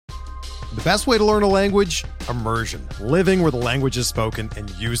The best way to learn a language? Immersion. Living where the language is spoken and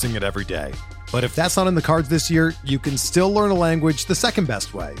using it every day. But if that's not in the cards this year, you can still learn a language the second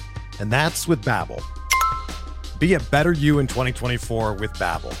best way, and that's with Babbel. Be a better you in 2024 with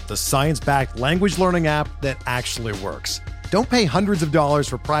Babbel, the science-backed language learning app that actually works. Don't pay hundreds of dollars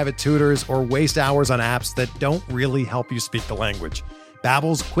for private tutors or waste hours on apps that don't really help you speak the language.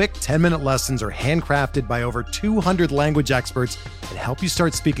 Babbel's quick 10-minute lessons are handcrafted by over 200 language experts and help you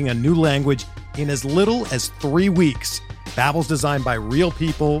start speaking a new language in as little as 3 weeks. Babbel's designed by real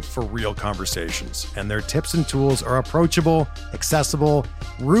people for real conversations, and their tips and tools are approachable, accessible,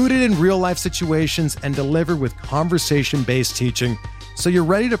 rooted in real-life situations, and delivered with conversation-based teaching, so you're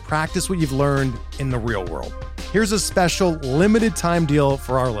ready to practice what you've learned in the real world. Here's a special limited-time deal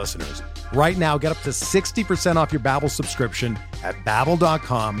for our listeners. Right now, get up to 60% off your Babbel subscription at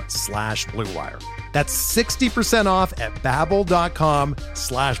babbel.com/Blue Wire. That's 60% off at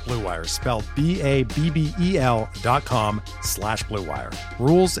babbel.com/Blue Wire, spelled BABBEL.com/Blue Wire.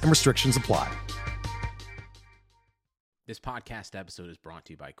 Rules and restrictions apply. This podcast episode is brought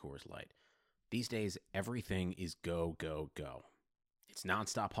to you by Coors Light. These days, everything is go, go, go. It's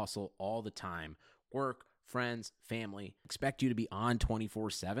nonstop hustle all the time. Work, friends, family, expect you to be on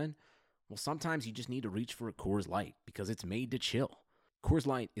 24/7. Well, sometimes you just need to reach for a Coors Light because it's made to chill. Coors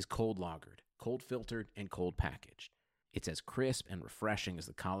Light is cold lagered, cold filtered, and cold packaged. It's as crisp and refreshing as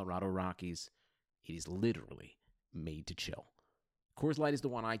the Colorado Rockies. It is literally made to chill. Coors Light is the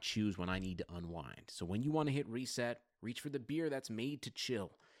one I choose when I need to unwind. So when you want to hit reset, reach for the beer that's made to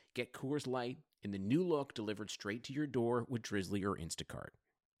chill. Get Coors Light in the new look delivered straight to your door with Drizzly or Instacart.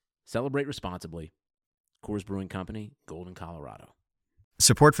 Celebrate responsibly. Coors Brewing Company, Golden, Colorado.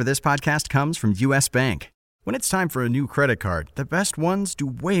 Support for this podcast comes from U.S. Bank. When it's time for a new credit card, the best ones do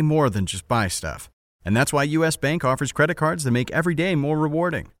way more than just buy stuff. And that's why U.S. Bank offers credit cards that make every day more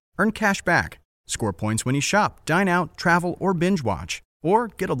rewarding. Earn cash back, score points when you shop, dine out, travel, or binge watch, or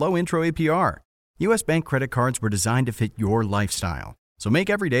get a low intro APR. U.S. Bank credit cards were designed to fit your lifestyle. So make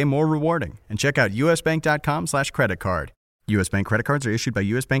every day more rewarding and check out usbank.com/credit card. U.S. Bank credit cards are issued by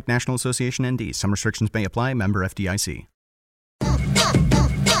U.S. Bank National Association ND. Some restrictions may apply. Member FDIC.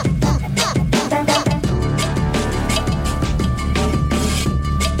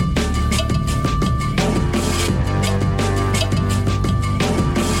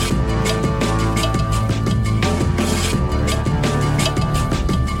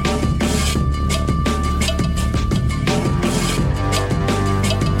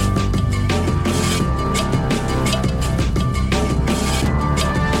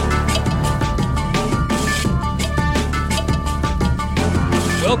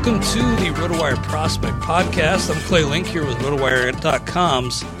 Welcome to the RotoWire Prospect Podcast. I'm Clay Link here with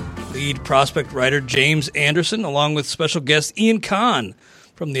RotoWire.com's lead prospect writer, James Anderson, along with special guest Ian Kahn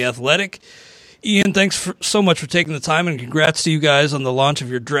from The Athletic. Ian, thanks so much for taking the time, and congrats to you guys on the launch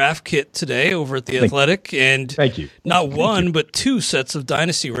of your draft kit today over at The Athletic. And thank you. Not one, but two sets of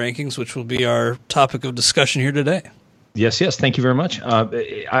dynasty rankings, which will be our topic of discussion here today. Yes. Thank you very much.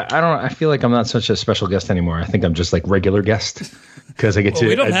 I feel like I'm not such a special guest anymore. I think I'm just like regular guest because I get to.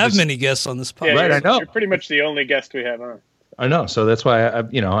 We don't have many guests on this podcast. Yeah, right, I know. You're pretty much the only guest we have on. I know. So that's why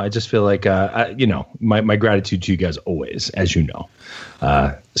I just feel like my gratitude to you guys always, as you know.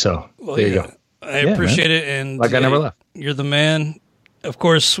 So there you go. I appreciate it, and like I never left. You're the man. Of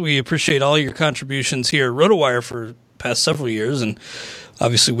course, we appreciate all your contributions here at RotoWire for the past several years, and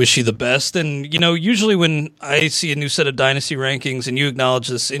obviously wish you the best. And, usually when I see a new set of dynasty rankings, and you acknowledge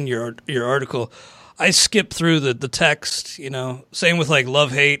this in your article, I skip through the text, Same with,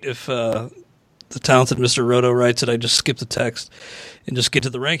 love-hate. If the talented Mr. Roto writes it, I just skip the text and just get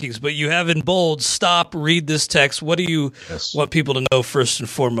to the rankings. But you have in bold, stop, read this text. What do you want people to know first and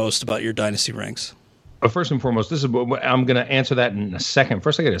foremost about your dynasty ranks? First and foremost, I'm going to answer that in a second.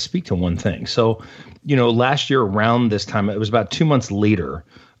 First, I got to speak to one thing. So, last year around this time, it was about 2 months later,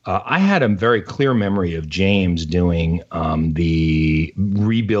 I had a very clear memory of James doing the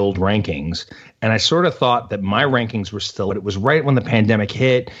rebuild rankings. And I sort of thought that my rankings were still, it was right when the pandemic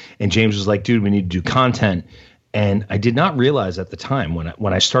hit. And James was like, dude, we need to do content. And I did not realize at the time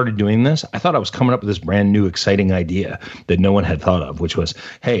when I started doing this, I thought I was coming up with this brand new exciting idea that no one had thought of, which was,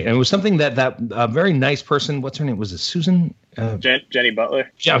 hey, and it was something that very nice person, what's her name? Was it Susan? Jenny Butler.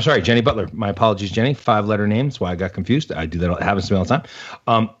 Yeah, I'm sorry, Jenny Butler. My apologies, Jenny. 5-letter name. That's why I got confused. I do that. It happens to me all the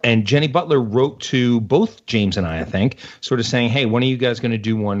time. And Jenny Butler wrote to both James and I think, sort of saying, hey, when are you guys going to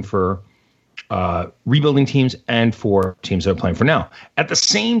do one for rebuilding teams and for teams that are playing for now? At the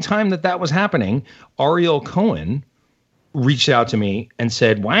same time that was happening, Ariel Cohen reached out to me and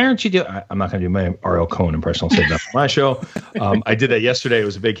said, why aren't you doing, I'm not going to do my Ariel Cohen impression. I'll save that for my show. I did that yesterday. It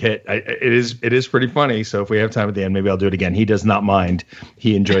was a big hit. It is pretty funny. So if we have time at the end, maybe I'll do it again. He does not mind.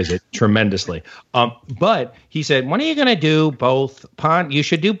 He enjoys it tremendously. But he said, when are you going to do both? You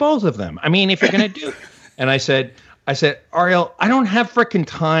should do both of them. I mean, if you're going to do, and I said, Ariel, I don't have frickin'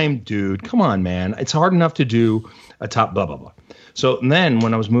 time, dude. Come on, man. It's hard enough to do a top blah, blah, blah. So then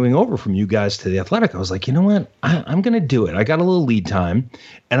when I was moving over from you guys to The Athletic, I was like, you know what? I'm going to do it. I got a little lead time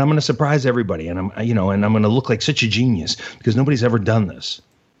and I'm going to surprise everybody. And I'm going to look like such a genius because nobody's ever done this.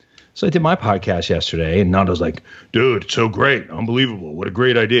 So I did my podcast yesterday and Nando's like, dude, it's so great. Unbelievable. What a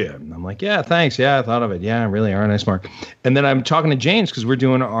great idea. And I'm like, yeah, thanks. Yeah, I thought of it. Yeah, really, aren't I smart? And then I'm talking to James because we're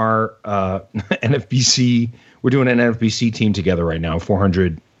doing our NFBC. We're doing an NFBC team together right now,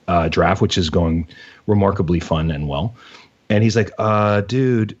 400 draft, which is going remarkably fun and well. And he's like,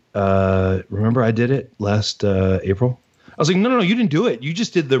 dude, remember I did it last April? I was like, no, you didn't do it. You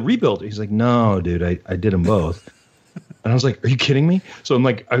just did the rebuild. He's like, no, dude, I did them both. And I was like, are you kidding me? So I'm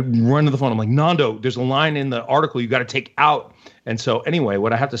like, I run to the phone. I'm like, Nando, there's a line in the article you got to take out. And so anyway,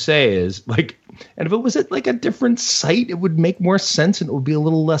 what I have to say is like, and if it was at like a different site, it would make more sense and it would be a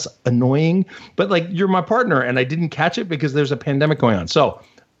little less annoying. But like, you're my partner and I didn't catch it because there's a pandemic going on. So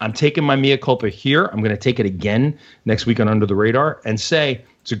I'm taking my mea culpa here. I'm going to take it again next week on Under the Radar and say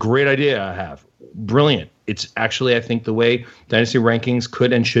it's a great idea I have. Brilliant. It's actually, I think, the way Dynasty rankings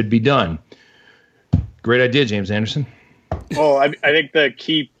could and should be done. Great idea, James Anderson. Well, I think the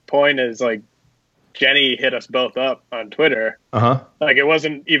key point is like Jenny hit us both up on Twitter. Like it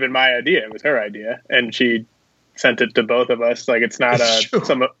wasn't even my idea; it was her idea, and she sent it to both of us. Like it's not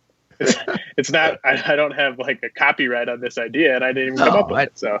it's not. I don't have like a copyright on this idea, and I didn't even come up with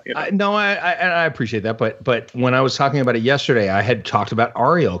it. So I appreciate that. But when I was talking about it yesterday, I had talked about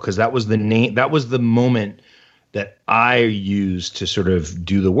Ariel because that was the name. That was the moment that I used to sort of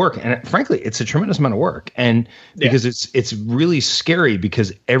do the work. And frankly, it's a tremendous amount of work. And because it's really scary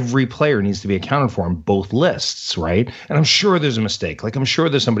because every player needs to be accounted for on both lists, right? And I'm sure there's a mistake. Like I'm sure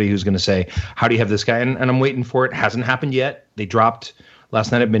there's somebody who's going to say, how do you have this guy? And I'm waiting for it. Hasn't happened yet. They dropped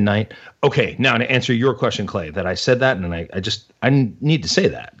last night at midnight. Okay, now to answer your question, Clay, that I said that, and I need to say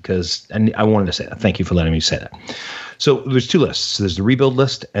that because I wanted to say that. Thank you for letting me say that. So there's two lists. There's the rebuild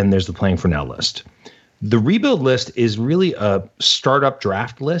list and there's the playing for now list. The rebuild list is really a startup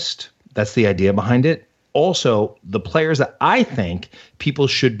draft list. That's the idea behind it. Also, the players that I think people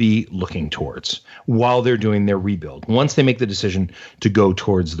should be looking towards while they're doing their rebuild, once they make the decision to go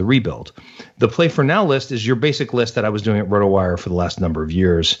towards the rebuild. The play for now list is your basic list that I was doing at RotoWire for the last number of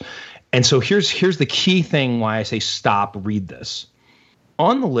years. And so here's the key thing why I say stop, read this.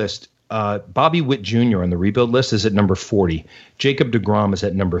 On the list, Bobby Witt Jr. on the rebuild list is at number 40. Jacob deGrom is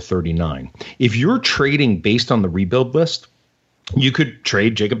at number 39. If you're trading based on the rebuild list, you could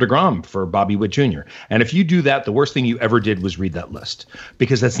trade Jacob deGrom for Bobby Witt Jr. And if you do that, the worst thing you ever did was read that list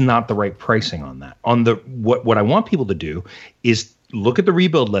because that's not the right pricing on that. On the what I want people to do is look at the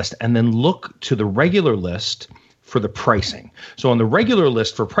rebuild list and then look to the regular list for the pricing. So on the regular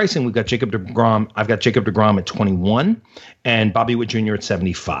list for pricing, we've got Jacob deGrom. I've got Jacob deGrom at 21 and Bobby Witt Jr. at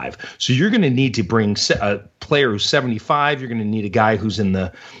 75. So you're going to need to bring a player who's 75. You're going to need a guy who's in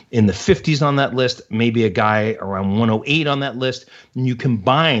the 50s on that list, maybe a guy around 108 on that list. And you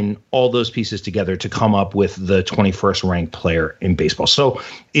combine all those pieces together to come up with the 21st ranked player in baseball. So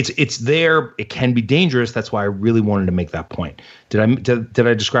it's there. It can be dangerous. That's why I really wanted to make that point. Did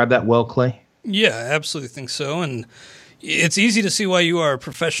I describe that well, Clay? Yeah, I absolutely think so. And it's easy to see why you are a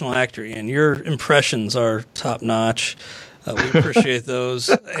professional actor, and your impressions are top notch. We appreciate those.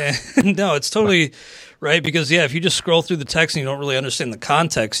 And no, it's totally right because, if you just scroll through the text and you don't really understand the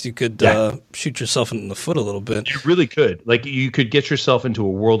context, you could shoot yourself in the foot a little bit. You really could. Like you could get yourself into a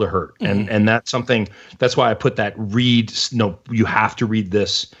world of hurt. Mm-hmm. And that's something, that's why I put that you have to read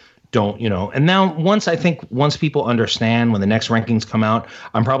this. And now once people understand when the next rankings come out,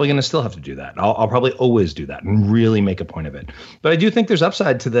 I'm probably going to still have to do that. I'll probably always do that and really make a point of it. But I do think there's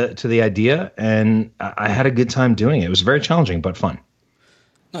upside to the idea, and I had a good time doing it. It was very challenging, but fun.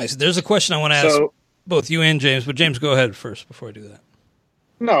 Nice. There's a question I want to ask both you and James, but James, go ahead first before I do that.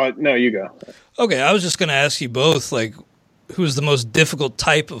 No, you go. Okay, I was just going to ask you both, like, who's the most difficult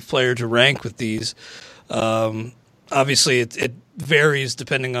type of player to rank with these? Obviously, it varies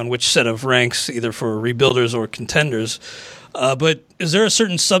depending on which set of ranks, either for rebuilders or contenders. But is there a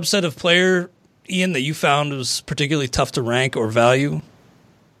certain subset of player, Ian, that you found was particularly tough to rank or value?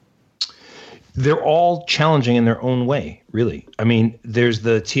 They're all challenging in their own way, really. I mean, there's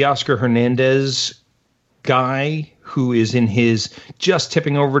the Teoscar Hernandez guy who is in his just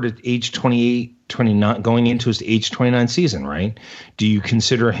tipping over to age 28, 29, going into his age 29 season, right? Do you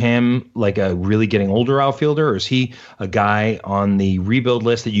consider him like a really getting older outfielder, or is he a guy on the rebuild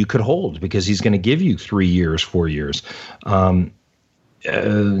list that you could hold because he's going to give you 3 years, 4 years? But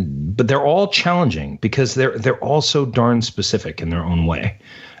they're all challenging because they're all so darn specific in their own way.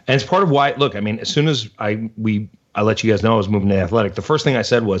 And it's part of why, look, I mean, as soon as I let you guys know I was moving to Athletic, the first thing I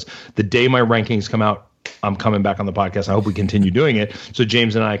said was the day my rankings come out, I'm coming back on the podcast. I hope we continue doing it so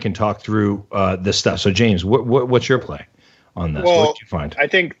James and I can talk through this stuff. So James, what's your play on this? Well, what did you find? I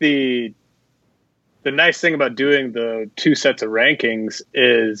think the nice thing about doing the 2 sets of rankings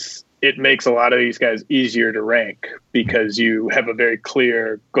is it makes a lot of these guys easier to rank because you have a very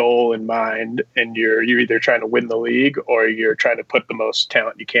clear goal in mind, and you're either trying to win the league or you're trying to put the most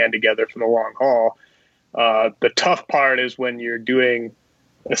talent you can together for the long haul. The tough part is when you're doing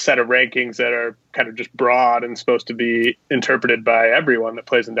a set of rankings that are kind of just broad and supposed to be interpreted by everyone that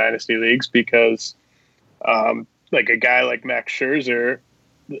plays in dynasty leagues, because like a guy like Max Scherzer,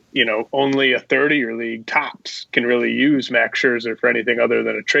 only a 30-year league tops can really use Max Scherzer for anything other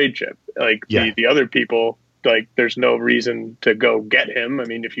than a trade chip. Like the other people, like there's no reason to go get him. I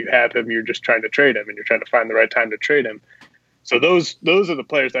mean, if you have him, you're just trying to trade him and you're trying to find the right time to trade him. So those are the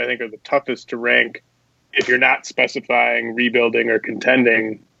players that I think are the toughest to rank if you're not specifying rebuilding or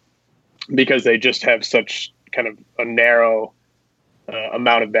contending, because they just have such kind of a narrow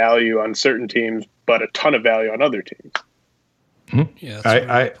amount of value on certain teams, but a ton of value on other teams. Mm-hmm. Yeah,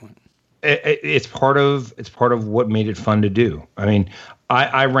 that's it's part of what made it fun to do. I mean,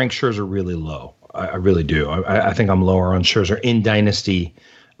 I rank Scherzer really low. I really do. I think I'm lower on Scherzer in Dynasty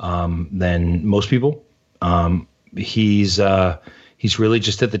than most people. He's really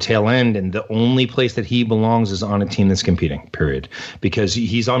just at the tail end, and the only place that he belongs is on a team that's competing, period, because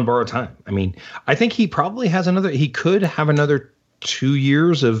he's on borrowed time. I mean, I think he probably has he could have another 2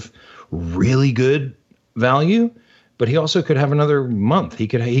 years of really good value, but he also could have another month. He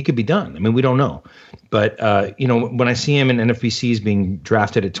could be done. I mean, we don't know. But, when I see him in NFBCs being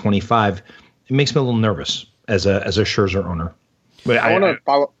drafted at 25, it makes me a little nervous as a Scherzer owner. But I want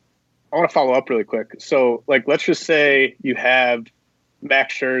to follow up really quick. So, like, let's just say you have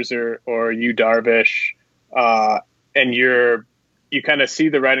Max Scherzer or Yu Darvish, and you kind of see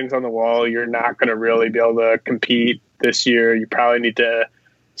the writings on the wall. You're not going to really be able to compete this year. You probably need to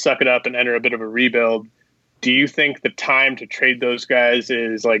suck it up and enter a bit of a rebuild. Do you think the time to trade those guys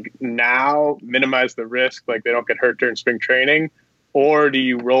is like now, minimize the risk, like they don't get hurt during spring training? Or do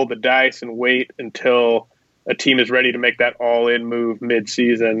you roll the dice and wait until a team is ready to make that all-in move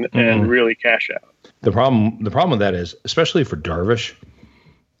mid-season and really cash out? The problem with that is, especially for Darvish,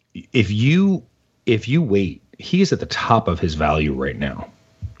 if you wait, he is at the top of his value right now.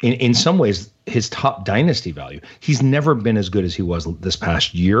 In some ways, his top dynasty value. He's never been as good as he was this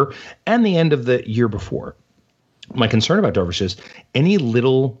past year and the end of the year before. My concern about Darvish is any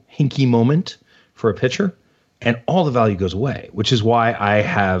little hinky moment for a pitcher and all the value goes away, which is why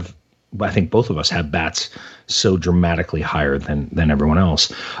I think both of us have bats so dramatically higher than everyone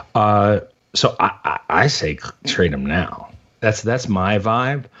else. So I say trade him now. That's my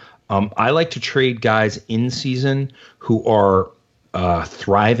vibe. I like to trade guys in season who are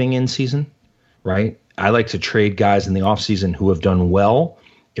thriving in season, right? I like to trade guys in the off season who have done well.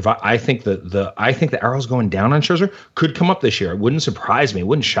 If I think the arrow's going down on Scherzer could come up this year. It wouldn't surprise me. It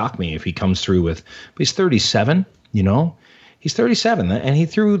wouldn't shock me if he comes through but he's 37, he's 37 and he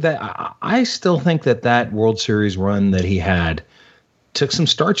threw that. I still think that World Series run that he had took some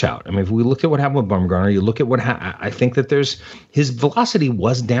starch out. I mean, if we look at what happened with Bumgarner, you look at I think that his velocity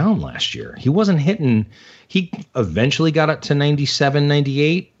was down last year. He wasn't hitting. He eventually got up to 97,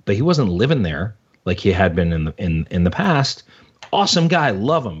 98, but he wasn't living there like he had been in the past. Awesome guy,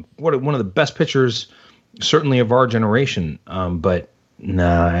 love him. One of the best pitchers, certainly of our generation. But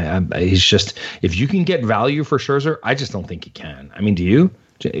nah, he's just, if you can get value for Scherzer, I just don't think you can. I mean, do you?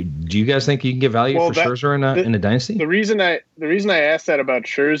 Do you guys think you can get value for Scherzer in a dynasty? The reason I asked that about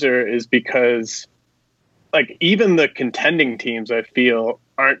Scherzer is because, like, even the contending teams, I feel,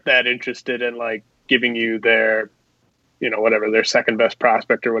 aren't that interested in like giving you their, their second best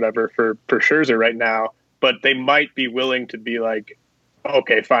prospect or whatever for Scherzer right now. But they might be willing to be like,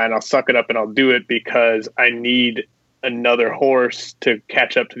 okay, fine, I'll suck it up and I'll do it because I need another horse to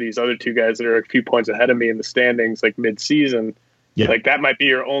catch up to these other two guys that are a few points ahead of me in the standings, like mid-season. Yeah. Like that might be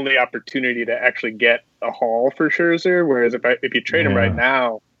your only opportunity to actually get a haul for Scherzer. Whereas if you trade him right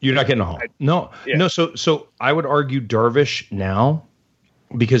now, you're not getting a haul. No. So I would argue Darvish now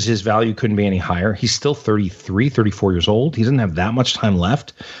because his value couldn't be any higher. He's still 33, 34 years old. He doesn't have that much time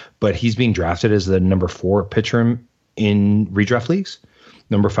left, but he's being drafted as the number 4 pitcher in redraft leagues,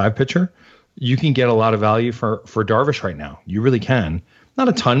 number 5 pitcher. You can get a lot of value for Darvish right now. You really can. Not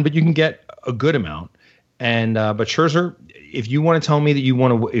a ton, but you can get a good amount. And but Scherzer, if you want to tell me that you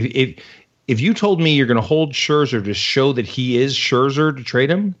want to, if you told me you're going to hold Scherzer to show that he is Scherzer to trade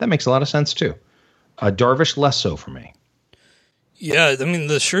him, that makes a lot of sense too. Darvish, less so for me. Yeah, I mean,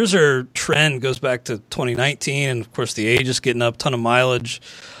 the Scherzer trend goes back to 2019, and of course the age is getting up, ton of mileage.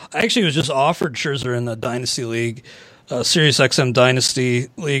 I actually was just offered Scherzer in the Dynasty League, Sirius XM Dynasty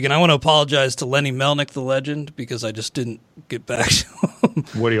League, and I want to apologize to Lenny Melnick, the legend, because I just didn't get back to him.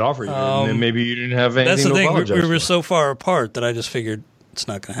 What did he offer you? Maybe you didn't have anything. That's the thing. We were so far apart that I just figured it's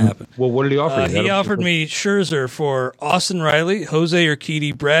not going to happen. Well, what did he offer you? He offered me Scherzer for Austin Riley, Jose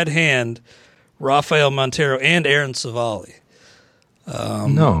Urquidy, Brad Hand, Rafael Montero, and Aaron Savali.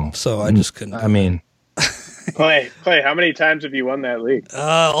 No. So I just couldn't. I mean, Clay, how many times have you won that league?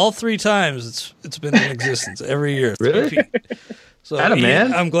 All 3 times. It's been in existence every year. Really? So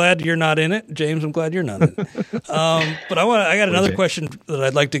man. I'm glad you're not in it, James. I'm glad you're not in it. But I got another question that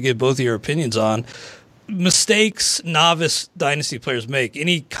I'd like to get both of your opinions on. Mistakes novice Dynasty players make.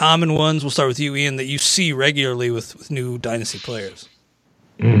 Any common ones? We'll start with you, Ian, that you see regularly with new Dynasty players.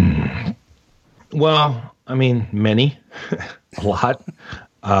 Well, I mean, many, a lot.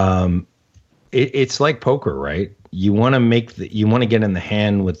 It's like poker, right? You want to get in the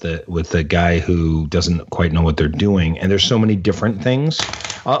hand with the guy who doesn't quite know what they're doing, and there's so many different things.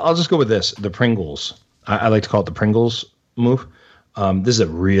 I'll just go with this: the Pringles. I like to call it the Pringles move. This is a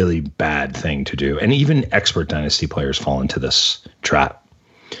really bad thing to do, and even expert Dynasty players fall into this trap.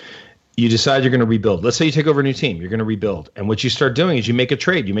 You decide you're going to rebuild. Let's say you take over a new team. You're going to rebuild. And what you start doing is you make a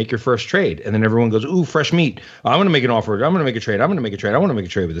trade. You make your first trade. And then everyone goes, ooh, fresh meat. I'm going to make an offer. I'm going to make a trade. I want to make a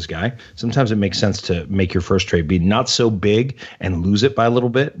trade with this guy. Sometimes it makes sense to make your first trade be not so big and lose it by a little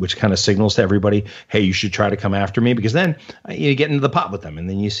bit, which kind of signals to everybody, hey, you should try to come after me, because then you get into the pot with them. And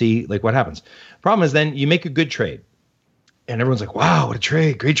then you see like what happens. Problem is then you make a good trade. And everyone's like, wow, what a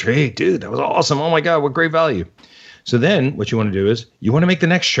trade. Great trade. Dude, that was awesome. Oh, my God, what great value. So then what you want to do is you want to make the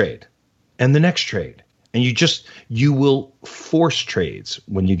next trade. And the next trade, and you will force trades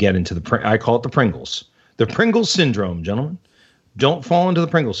when you get into I call it the Pringles syndrome, gentlemen. Don't fall into the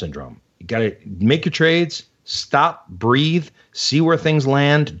Pringles syndrome. You got to make your trades, stop, breathe, see where things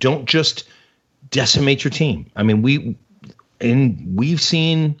land. Don't just decimate your team. I mean, we've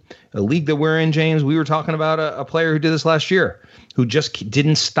seen a league that we're in, James. We were talking about a player who did this last year, who just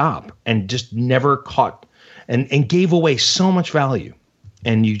didn't stop and just never caught and gave away so much value.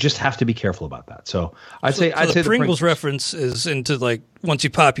 And you just have to be careful about that. So I'd say the Pringles reference is into like once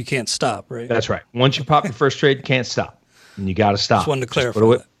you pop, you can't stop, right? That's right. Once you pop your first trade, you can't stop, and you got to stop. Just wanted to clarify.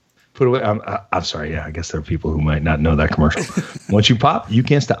 Put away. I'm sorry. Yeah, I guess there are people who might not know that commercial. Once you pop, you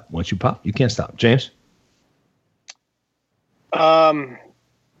can't stop. Once you pop, you can't stop. James. I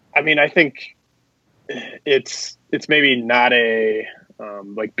mean, I think it's maybe not a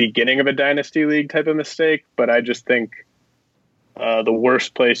like beginning of a Dynasty League type of mistake, but I just think. The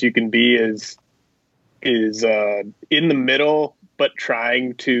worst place you can be is in the middle, but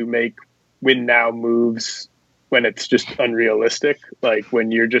trying to make win now moves when it's just unrealistic. Like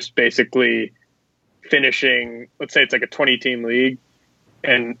when you're just basically finishing, let's say it's like a 20-team league,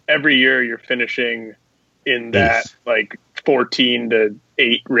 and every year you're finishing in that like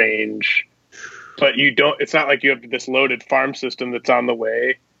 14-8 range, but it's not like you have this loaded farm system that's on the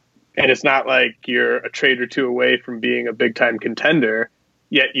way. And it's not like you're a trade or two away from being a big time contender,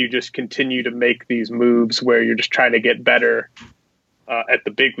 yet you just continue to make these moves where you're just trying to get better at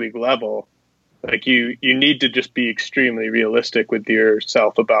the big league level. Like you need to just be extremely realistic with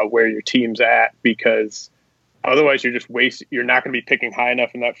yourself about where your team's at, because otherwise you're just you're not going to be picking high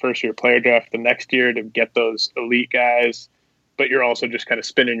enough in that first year player draft the next year to get those elite guys, but you're also just kind of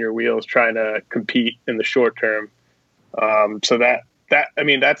spinning your wheels trying to compete in the short term. So I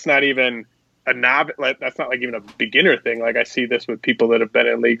mean, that's not even a novice. That's not like even a beginner thing. Like I see this with people that have been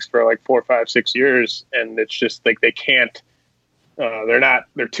in leagues for like 4, 5, 6 years, and it's just like they can't.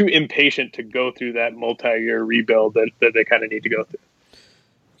 They're too impatient to go through that multi-year rebuild that they kind of need to go through.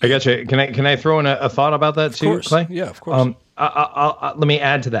 I got you. Can I throw in a thought about that too, Clay? Yeah, of course. Let me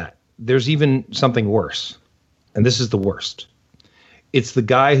add to that. There's even something worse, and this is the worst. It's the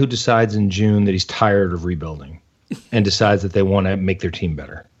guy who decides in June that he's tired of rebuilding. And decides that they want to make their team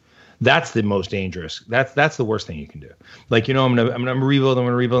better. That's the most dangerous. That's the worst thing you can do. Like, I'm gonna rebuild.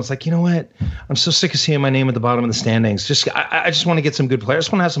 It's like, you know what? I'm so sick of seeing my name at the bottom of the standings. I just want to get some good players. I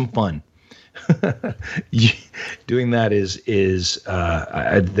just want to have some fun. doing that is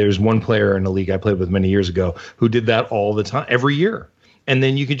there's one player in the league I played with many years ago who did that all the time, every year. And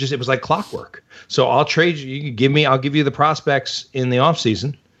then it was like clockwork. So I'll trade you. I'll give you the prospects in the off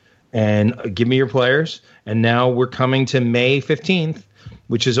season and give me your players. And now we're coming to May 15th,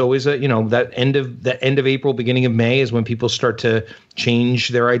 which is always that end of April, beginning of May is when people start to change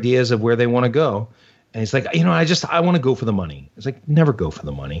their ideas of where they want to go. And it's like, I want to go for the money. It's like, never go for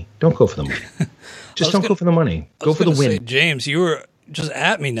the money. Don't go for the money. Just don't go for the money. Go for the win. Say, James, you were just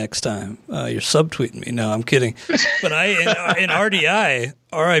at me next time. You're subtweeting me. No, I'm kidding. But in RDI,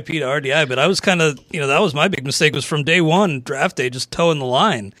 RIP to RDI, but I was kind of, that was my big mistake, was from day one, draft day, just toeing the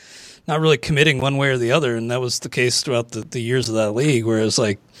line, not really committing one way or the other. And that was the case throughout the years of that league, where it was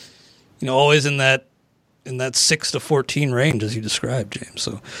like, always in that 6 to 14 range, as you described, James.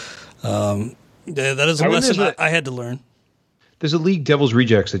 So, that is a lesson I had to learn. There's a league, Devil's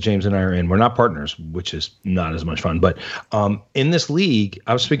Rejects, that James and I are in. We're not partners, which is not as much fun. But in this league,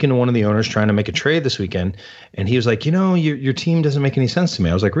 I was speaking to one of the owners trying to make a trade this weekend, and he was like, your team doesn't make any sense to me.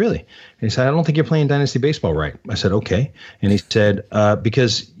 I was like, really? And he said, I don't think you're playing Dynasty Baseball right. I said, okay. And he said,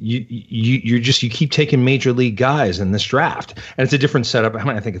 because you keep taking major league guys in this draft. And it's a different setup.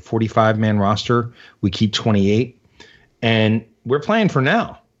 I think a 45-man roster. We keep 28. And we're playing for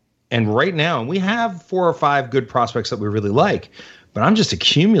now. And right now, we have 4 or 5 good prospects that we really like, but I'm just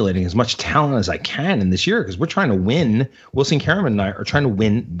accumulating as much talent as I can in this year because we're trying to win. Wilson Karaman and I are trying to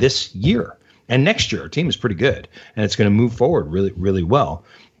win this year and next year. Our team is pretty good, and it's going to move forward really, really well.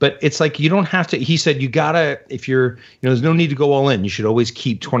 But it's like you don't have to. He said you gotta. If you're, there's no need to go all in. You should always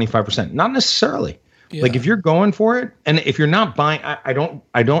keep 25%. Not necessarily. Yeah. Like if you're going for it, and if you're not buying, I don't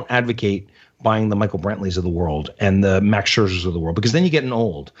advocate buying the Michael Brantleys of the world and the Max Scherzers of the world, because then you're getting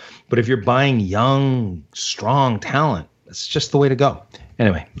old. But if you're buying young, strong talent, that's just the way to go.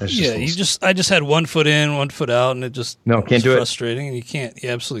 Anyway, that's just I just had 1 foot in, 1 foot out, and it just can't do frustrating, and you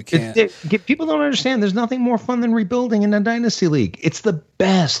absolutely can't. People don't understand. There's nothing more fun than rebuilding in a dynasty league. It's the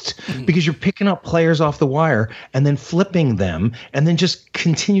best because you're picking up players off the wire and then flipping them, and then just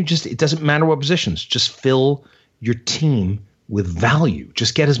continue. It doesn't matter what positions. Just fill your team with value.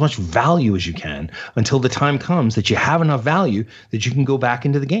 Just get as much value as you can until the time comes that you have enough value that you can go back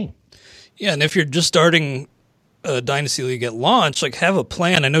into the game. Yeah, and if you're just starting a dynasty league at launch, like have a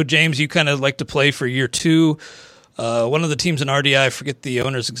plan. I know, James, you kind of like to play for year 2. One of the teams in RDI, I forget the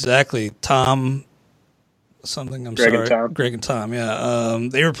owners exactly, Tom something, Greg and Tom, yeah.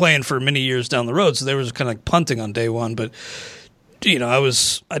 They were playing for many years down the road, so they were kind of like punting on day one, but I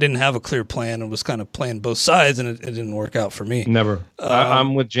didn't have a clear plan and was kind of playing both sides, and it didn't work out for me. Never.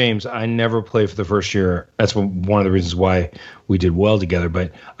 I'm with James. I never play for the first year. That's one of the reasons why we did well together.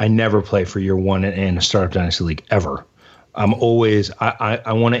 But I never play for year 1 in a startup dynasty league ever. I'm always.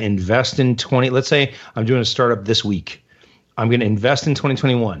 I want to invest in 20. Let's say I'm doing a startup this week. I'm going to invest in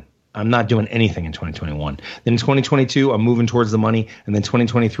 2021. I'm not doing anything in 2021. Then in 2022, I'm moving towards the money. And then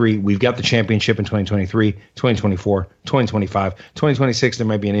 2023, we've got the championship in 2023, 2024, 2025, 2026, there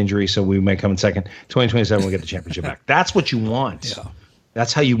might be an injury, so we might come in second. 2027, we'll get the championship back. That's what you want. Yeah.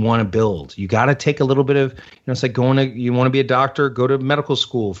 That's how you want to build. You got to take a little bit of, it's like you want to be a doctor, go to medical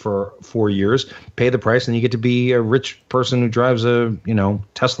school for 4 years, pay the price, and you get to be a rich person who drives a,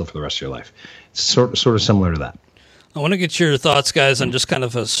 Tesla for the rest of your life. It's sort of similar to that. I want to get your thoughts, guys, on just kind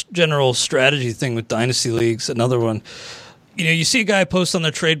of a general strategy thing with dynasty leagues. Another one, you see a guy post on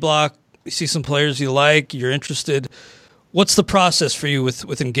their trade block, you see some players you like, you're interested. What's the process for you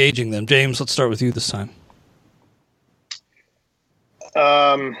with engaging them? James, let's start with you this time.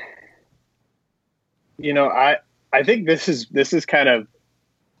 I think this is kind of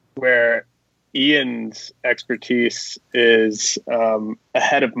where Ian's expertise is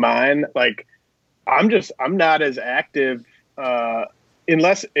ahead of mine. Like, I'm not as active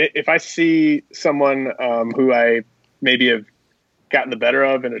unless if I see someone who I maybe have gotten the better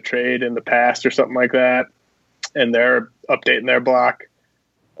of in a trade in the past or something like that, and they're updating their block.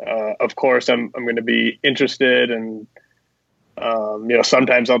 Of course, I'm going to be interested, and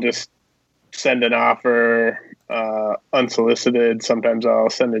sometimes I'll just send an offer unsolicited. Sometimes I'll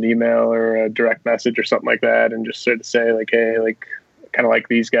send an email or a direct message or something like that, and just sort of say like, hey, like kind of like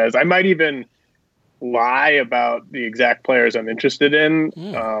these guys. I might even lie about the exact players I'm interested in,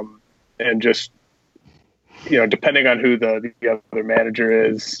 and just depending on who the other manager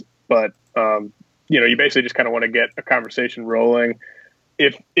is. But you basically just kind of want to get a conversation rolling.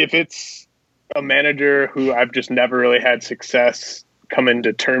 If it's a manager who I've just never really had success coming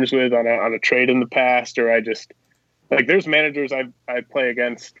to terms with on a trade in the past, or I just like there's managers I play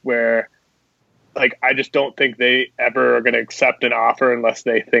against where like I just don't think they ever are going to accept an offer unless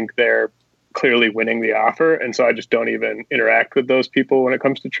they think they're clearly winning the offer. And so I just don't even interact with those people when it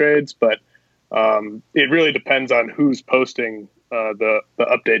comes to trades. But it really depends on who's posting the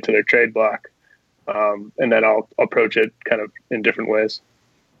update to their trade block. And then I'll approach it kind of in different ways.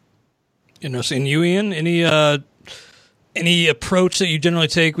 Interesting. You, Ian, any approach that you generally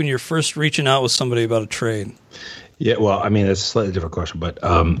take when you're first reaching out with somebody about a trade? Yeah, well, I mean, it's a slightly different question, but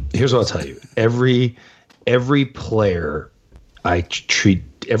here's what I'll tell you. Every player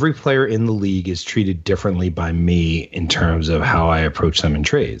every player in the league is treated differently by me in terms of how I approach them in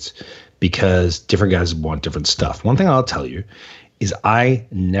trades, because different guys want different stuff. One thing I'll tell you is I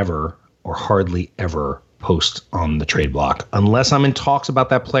never or hardly ever post on the trade block unless I'm in talks about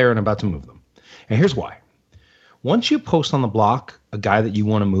that player and about to move them. And here's why. Once you post on the block a guy that you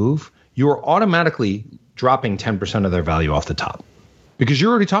want to move, you are automatically dropping 10% of their value off the top because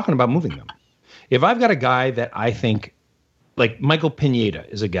you're already talking about moving them. If I've got a guy that I think, like Michael Pineda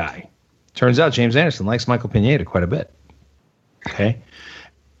is a guy. Turns out James Anderson likes Michael Pineda quite a bit. Okay.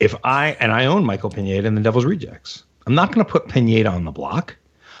 I own Michael Pineda in the Devil's Rejects. I'm not going to put Pineda on the block.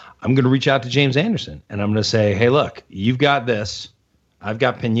 I'm going to reach out to James Anderson and I'm going to say, hey, look, you've got this. I've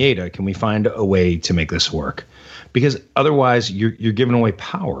got Pineda. Can we find a way to make this work? Because otherwise you're giving away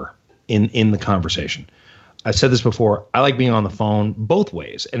power in the conversation. I've said this before. I like being on the phone both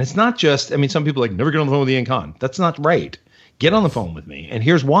ways. And it's not just, I mean, some people are like, never get on the phone with Ian Kahn. That's not right. Get on the phone with me. And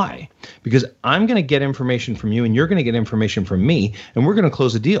here's why. Because I'm going to get information from you and you're going to get information from me and we're going to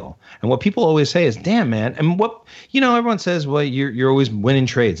close a deal. And what people always say is, damn, man. And what, everyone says, well, you're always winning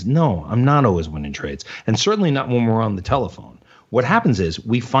trades. No, I'm not always winning trades. And certainly not when we're on the telephone. What happens is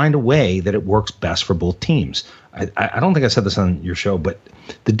we find a way that it works best for both teams. I don't think I said this on your show, but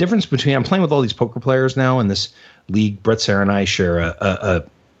the difference between, I'm playing with all these poker players now in this league. Brett Sarah and I share a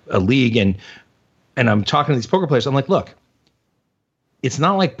league and I'm talking to these poker players. I'm like, look, it's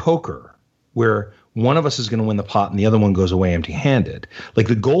not like poker where one of us is going to win the pot and the other one goes away empty-handed. Like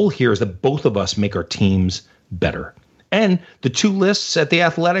the goal here is that both of us make our teams better. And the two lists at The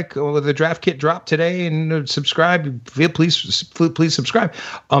Athletic, the draft kit dropped today, and subscribe. Please subscribe.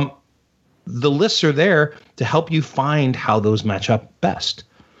 The lists are there to help you find how those match up best.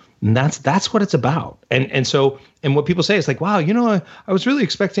 And that's what it's about. And what people say is like, wow, I was really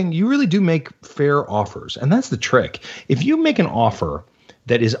expecting, you really do make fair offers. And that's the trick. If you make an offer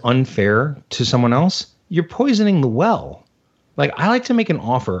that is unfair to someone else, you're poisoning the well. Like I like to make an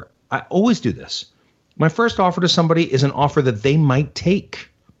offer. I always do this. My first offer to somebody is an offer that they might take.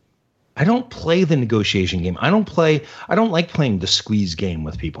 I don't play the negotiation game. I don't like playing the squeeze game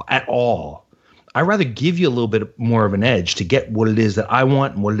with people at all. I'd rather give you a little bit more of an edge to get what it is that I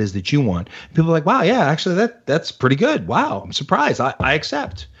want and what it is that you want. People are like, wow, yeah, actually that's pretty good. Wow, I'm surprised. I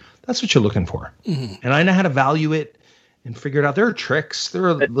accept. That's what you're looking for. Mm-hmm. And I know how to value it and figure it out. There are tricks. There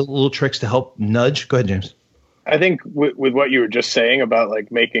are little tricks to help nudge. Go ahead, James. I think with what you were just saying about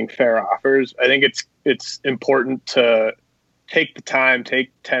like making fair offers, I think it's important to take the time,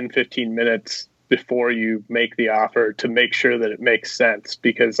 take 10, 15 minutes before you make the offer to make sure that it makes sense.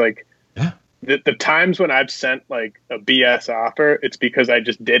 Because like the times when I've sent like a BS offer, it's because I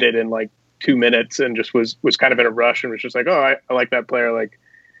just did it in like 2 minutes and just was kind of in a rush and was just like, oh, I like that player. Like,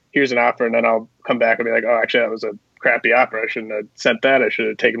 here's an offer. And then I'll come back and be like, oh, actually, that was a crappy offer. I shouldn't have sent that. I should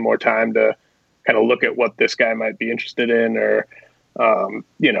have taken more time to kind of look at what this guy might be interested in, or,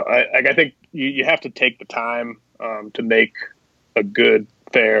 I think you have to take the time to make a good,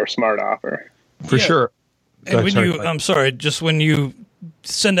 fair, smart offer. For sure. And when you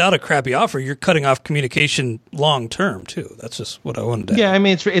send out a crappy offer, you're cutting off communication long term too. That's just what I wanted to add. Yeah, I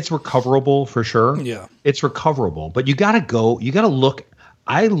mean, it's recoverable for sure. Yeah. It's recoverable, but you got to look.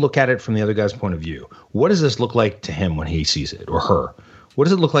 I look at it from the other guy's point of view. What does this look like to him when he sees it, or her? What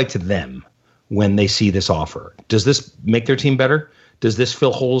does it look like to them when they see this offer? Does this make their team better? Does this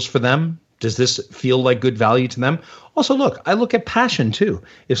fill holes for them? Does this feel like good value to them? Also, look, I look at passion too.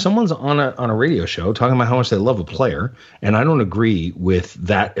 If someone's on a radio show talking about how much they love a player, and I don't agree with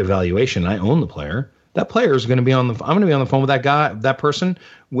that evaluation, I own the player. That player is going to be I'm going to be on the phone with that guy, that person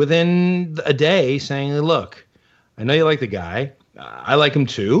within a day saying, look, I know you like the guy. I like him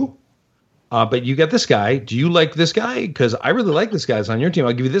too. But you got this guy. Do you like this guy? Because I really like this guy's on your team.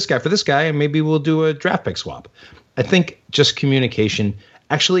 I'll give you this guy for this guy, and maybe we'll do a draft pick swap. I think just communication,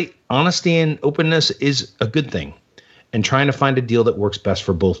 actually honesty and openness is a good thing, and trying to find a deal that works best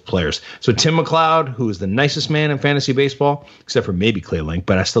for both players. So Tim McLeod, who is the nicest man in fantasy baseball, except for maybe Clay Link,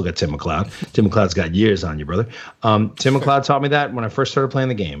 but I still got Tim McLeod. Tim McLeod's got years on you, brother. Tim McLeod taught me that when I first started playing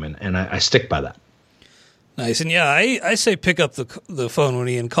the game, and I stick by that. Nice. And yeah, I say pick up the phone when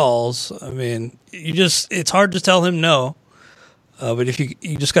Ian calls. I mean, it's hard to tell him no. But if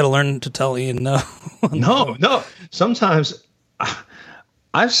you just got to learn to tell Ian no. No. Sometimes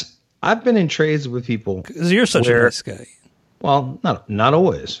I've been in trades with people because you're such a nice guy. Well, not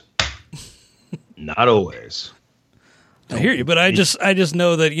always. Not always. I hear you, but I just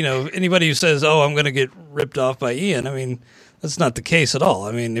know that, anybody who says, "Oh, I'm going to get ripped off by Ian," I mean, that's not the case at all.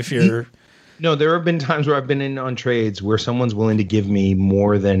 I mean, if you're No, there have been times where I've been in on trades where someone's willing to give me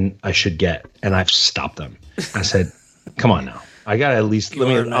more than I should get, and I've stopped them. I said, "Come on now, I got to at least I'm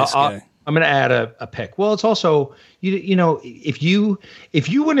going to add a pick." Well, it's also if you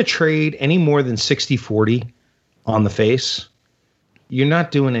want to trade any more than 60-40 on the face, you're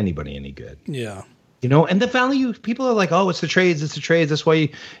not doing anybody any good. Yeah. And the value, people are like, "Oh, it's the trades. That's why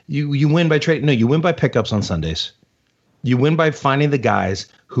you win by trade." No, you win by pickups on Sundays. You win by finding the guys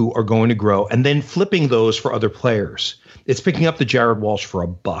who are going to grow and then flipping those for other players. It's picking up the Jared Walsh for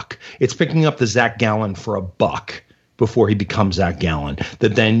 $1. It's picking up the Zach Gallen for $1 before he becomes Zach Gallen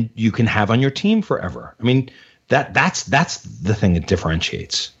that then you can have on your team forever. I mean, that's the thing that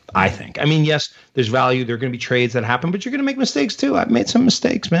differentiates, I think. I mean, yes, there's value. There are going to be trades that happen, but you're going to make mistakes too. I've made some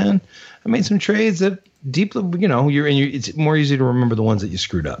mistakes, man. I made some trades that deeply, it's more easy to remember the ones that you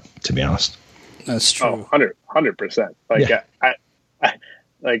screwed up, to be honest. That's true. 100%. Like, yeah.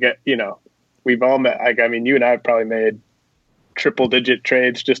 We've all met, you and I have probably made triple digit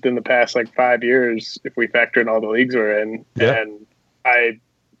trades just in the past, 5 years, if we factor in all the leagues we're in. Yeah. And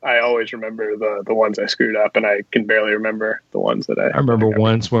I always remember the ones I screwed up, and I can barely remember the ones that I remember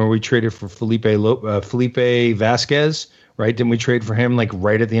once when we traded for Felipe Vasquez, right? Didn't we trade for him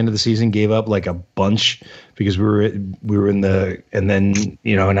right at the end of the season, gave up a bunch because we were in the, and then,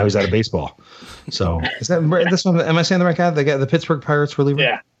 and I was out of baseball. So is that this one? Am I saying the right guy? The Pittsburgh Pirates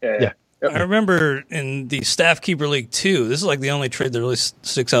reliever? Yeah. I remember in the Staff Keeper League 2, this is the only trade that really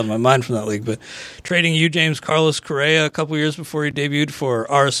sticks out in my mind from that league, but trading you, James Carlos Correa, a couple years before he debuted for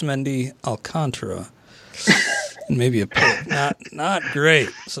Arismendi Alcantara. Maybe a pick. Not great.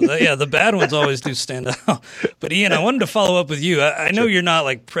 So, the bad ones always do stand out. But, Ian, I wanted to follow up with you. I know you're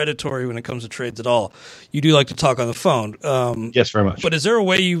not, predatory when it comes to trades at all. You do like to talk on the phone. Yes, very much. But is there a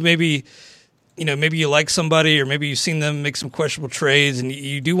way you maybe you like somebody, or maybe you've seen them make some questionable trades and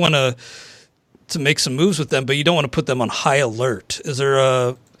you do want to make some moves with them, but you don't want to put them on high alert? Is there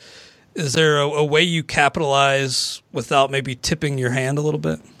a way you capitalize without maybe tipping your hand a little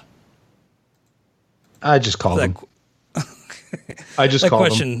bit? I just call them. I just call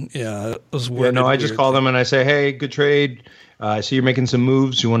question, them. Yeah, it was weird. I just call them and I say, "Hey, good trade. I see you're making some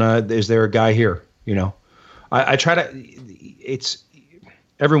moves. Is there a guy here?" I try to.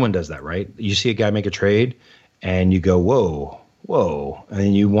 Everyone does that, right? You see a guy make a trade, and you go, "Whoa," and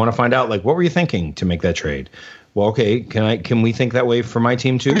then you want to find out, what were you thinking to make that trade? Well, okay, can we think that way for my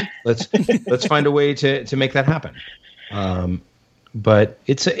team too? Let's find a way to make that happen. But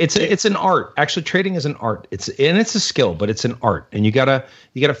it's an art. Actually, trading is an art. It's a skill, but it's an art, and you gotta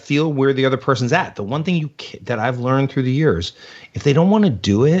feel where the other person's at. The one thing that I've learned through the years, if they don't want to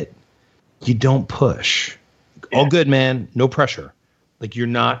do it, you don't push. All good, man. No pressure. You're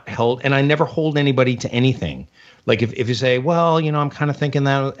not held, and I never hold anybody to anything. If you say, "Well, I'm kind of thinking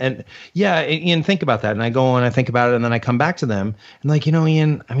that," and Ian, think about that, and I go and I think about it, and then I come back to them and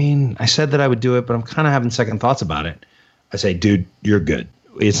Ian, I said that I would do it, but I'm kind of having second thoughts about it. I say, "Dude, you're good.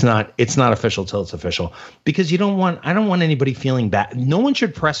 It's not official till it's official," because I don't want anybody feeling bad. No one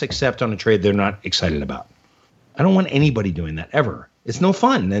should press accept on a trade they're not excited about. I don't want anybody doing that ever. It's no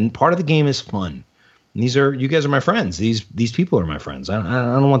fun, and part of the game is fun. And you guys are my friends. These people are my friends. I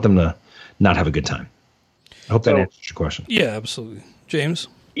don't want them to not have a good time. I hope that answers your question. Yeah, absolutely. James?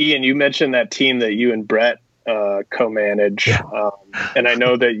 Ian, you mentioned that team that you and Brett co-manage. Yeah. And I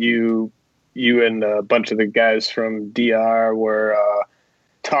know that you and a bunch of the guys from DR were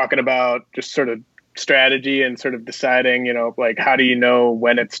talking about just sort of strategy and sort of deciding, how do you know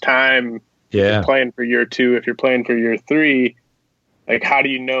when it's time? Yeah. If you're playing for year 2, if you're playing for year 3, how do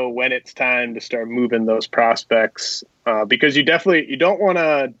you know when it's time to start moving those prospects? Because you don't want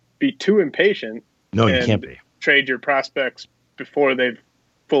to be too impatient. No, you can't be. Trade your prospects before they've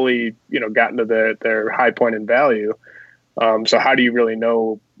fully, gotten to their high point in value. So how do you really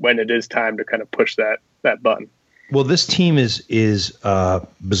know when it is time to kind of push that button? Well, this team is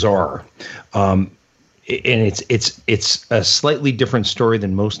bizarre, and it's a slightly different story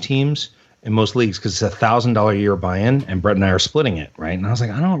than most teams in most leagues because it's $1,000 a year buy-in, and Brett and I are splitting it, right? And I was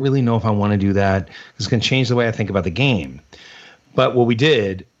like, I don't really know if I want to do that. It's going to change the way I think about the game. But what we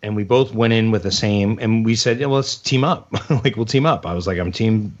did, and we both went in with the same, and we said, let's team up. We'll team up. I was like, I'm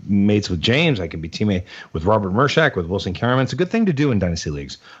teammates with James. I can be teammate with Robert Mershak, with Wilson Karaman. It's a good thing to do in Dynasty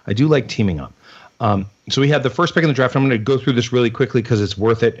Leagues. I do like teaming up. So we had the first pick in the draft. I'm going to go through this really quickly because it's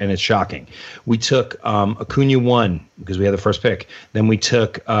worth it and it's shocking. We took Acuna 1 because we had the first pick. Then we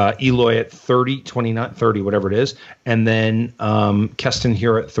took Eloy at 30, 29, 30, whatever it is. And then Keston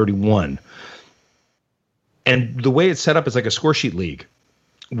here at 31. And the way it's set up is like a score sheet league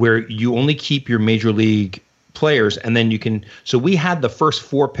where you only keep your major league players. And then you can – so we had the first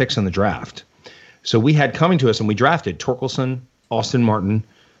 4 picks in the draft. So we had coming to us and we drafted Torkelson, Austin Martin.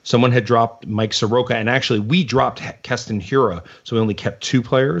 Someone had dropped Mike Soroka, and actually we dropped Keston Hiura, so we only kept 2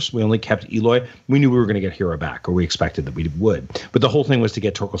 players. We only kept Eloy. We knew we were going to get Hiura back, or we expected that we would. But the whole thing was to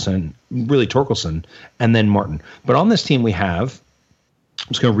get Torkelson, and then Martin. But on this team we have, I'm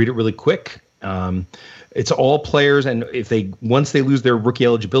just going to read it really quick. It's all players, and once they lose their rookie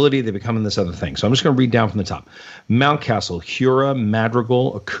eligibility, they become in this other thing. So I'm just going to read down from the top. Mountcastle, Hiura,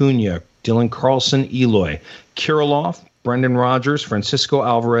 Madrigal, Acuna, Dylan Carlson, Eloy, Kirilloff, Brendan Rodgers, Francisco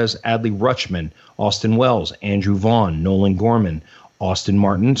Alvarez, Adley Rutschman, Austin Wells, Andrew Vaughn, Nolan Gorman, Austin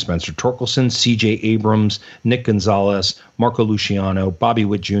Martin, Spencer Torkelson, C.J. Abrams, Nick Gonzalez, Marco Luciano, Bobby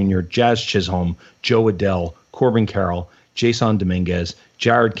Witt Jr., Jazz Chisholm, Joe Adell, Corbin Carroll, Jason Dominguez,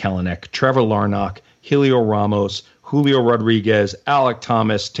 Jared Kelenic, Trevor Larnach, Helio Ramos, Julio Rodriguez, Alec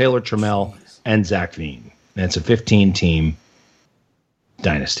Thomas, Taylor Trammell, and Zach Veen. And it's a 15-team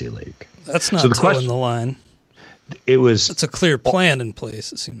Dynasty League. That's not towing the line. It's a clear plan in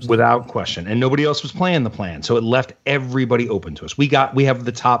place, it seems without question, and nobody else was playing the plan, so it left everybody open to us. We have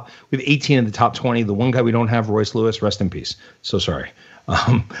 18 in the top 20. The one guy we don't have, Royce Lewis, rest in peace. So sorry,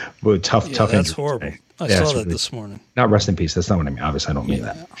 but tough that's injury horrible. today. I saw that this morning. Not rest in peace. That's not what I mean. Obviously, I don't mean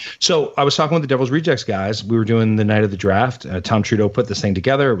that. So I was talking with the Devil's Rejects guys. We were doing the night of the draft. Tom Trudeau put this thing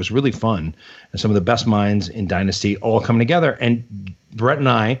together. It was really fun, and some of the best minds in Dynasty all coming together. And Brett and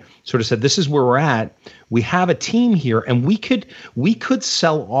I sort of said, this is where we're at. We have a team here, and we could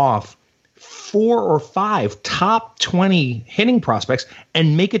sell off 4 or 5 top 20 hitting prospects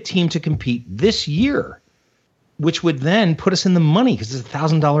and make a team to compete this year, which would then put us in the money because it's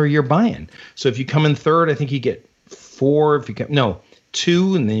 $1,000 a year buy-in. So if you come in third, I think you get 4. If you come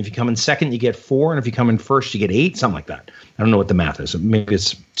 2, and then if you come in second, you get 4, and if you come in first, you get 8, something like that. I don't know what the math is. Maybe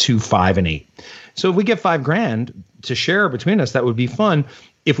it's 2, 5, and 8. So if we get $5,000 to share between us, that would be fun.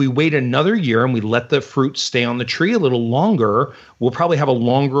 If we wait another year and we let the fruit stay on the tree a little longer, we'll probably have a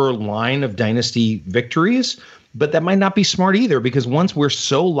longer line of Dynasty victories. But that might not be smart either, because once we're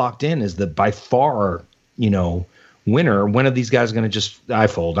so locked in as the by far, winner, when are these guys going to just, I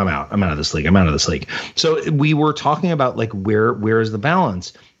fold, I'm out of this league. So we were talking about like, where is the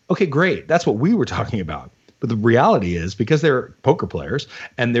balance? Okay, great. That's what we were talking about. But the reality is, because they're poker players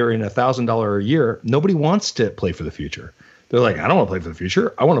and they're in $1,000 a year, nobody wants to play for the future. They're like, I don't want to play for the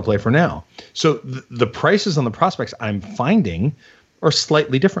future. I want to play for now. So the prices on the prospects I'm finding are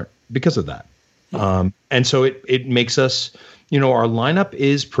slightly different because of that. And so it makes us, our lineup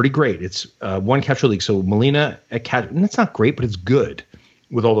is pretty great. It's one catcher league. So Molina at catcher, and it's not great, but it's good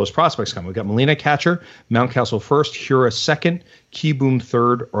with all those prospects coming. We've got Molina catcher, Mountcastle first, Hiura second, Keyboom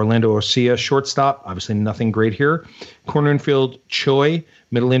third, Orlando Arcia shortstop. Obviously nothing great here. Corner infield, Choi.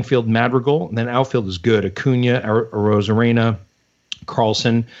 Middle infield, Madrigal. And then outfield is good. Acuna, Arozarena,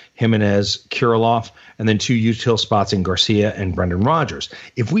 Carlson, Jimenez, Kirilloff, and then 2 util spots in Garcia and Brendan Rodgers.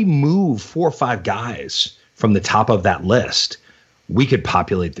 If we move 4 or 5 guys from the top of that list, we could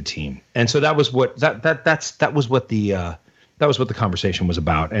populate the team. And so that was what that was what the conversation was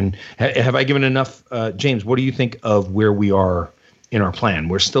about. And have I given enough, James? What do you think of where we are in our plan?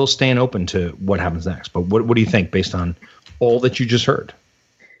 We're still staying open to what happens next, but what do you think based on all that you just heard?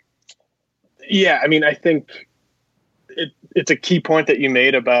 Yeah, I mean, I think it's a key point that you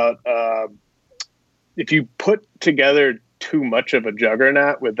made about if you put together too much of a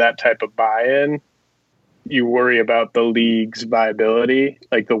juggernaut with that type of buy-in, you worry about the league's viability.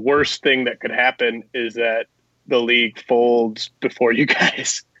 Like, the worst thing that could happen is that the league folds before you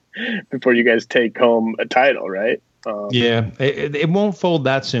guys take home a title, right? It won't fold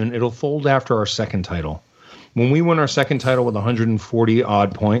that soon. It'll fold after our second title. When we win our second title with 140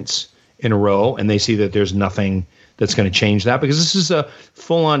 odd points in a row, and they see that there's nothing that's going to change that, because this is a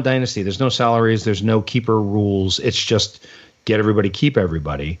full-on Dynasty. There's no salaries. There's no keeper rules. It's just get everybody, keep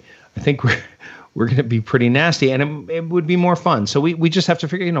everybody. I think we're going to be pretty nasty, and it would be more fun. So we just have to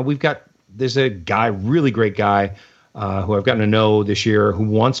figure, there's a guy, really great guy, who I've gotten to know this year, who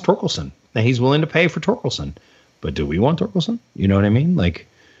wants Torkelson. And he's willing to pay for Torkelson. But do we want Torkelson? You know what I mean? Like,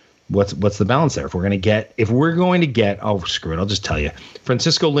 what's the balance there? If we're going to get, oh, screw it, I'll just tell you.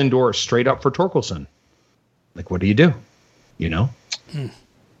 Francisco Lindor straight up for Torkelson. Like, what do? Yeah.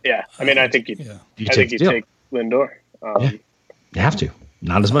 I mean, I think you take Lindor. You have to.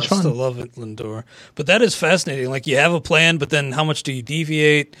 not as much fun. I still love it, Lindor. But that is fascinating. Like, you have a plan, but then how much do you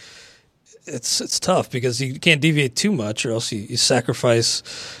deviate? It's tough because you can't deviate too much or else you sacrifice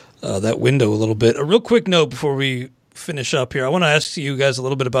that window a little bit. A real quick note before we finish up here. I want to ask you guys a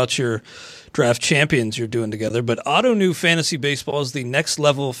little bit about your draft champions you're doing together. But Ottoneu Fantasy Baseball is the next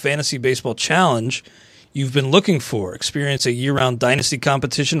level fantasy baseball challenge you've been looking for. Experience a year-round dynasty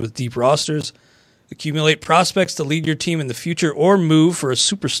competition with deep rosters. Accumulate prospects to lead your team in the future or move for a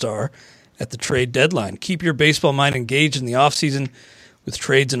superstar at the trade deadline. Keep your baseball mind engaged in the offseason with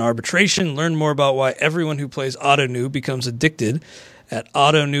trades and arbitration. Learn more about why everyone who plays Ottoneu becomes addicted at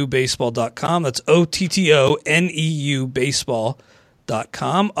OttoNewBaseball.com. That's OTTONEU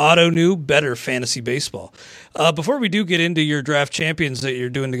baseball.com. Ottoneu, better fantasy baseball. Before we do get into your draft champions that you're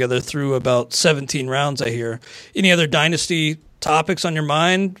doing together through about 17 rounds, I hear, any other dynasty topics on your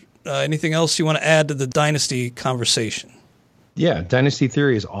mind? Anything else you want to add to the dynasty conversation? Yeah, Dynasty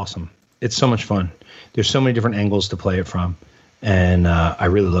Theory is awesome. It's so much fun. There's so many different angles to play it from. And I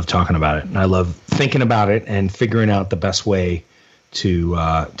really love talking about it. And I love thinking about it and figuring out the best way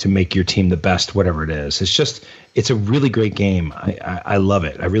to make your team the best, whatever it is. It's a really great game. I love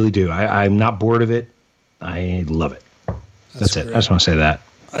it. I really do. I'm not bored of it. I love it. That's it. I just want to say that.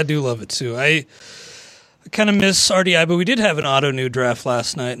 I do love it too. I kind of miss RDI, but we did have an Ottoneu draft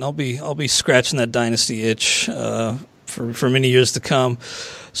last night, and I'll be scratching that dynasty itch for many years to come.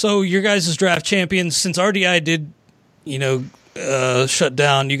 So your guys' draft champions, since RDI did, shut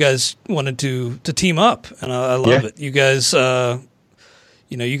down, you guys wanted to team up, and I love it. You guys,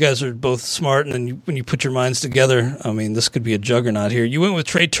 you guys are both smart, and then when you put your minds together, I mean, this could be a juggernaut here. You went with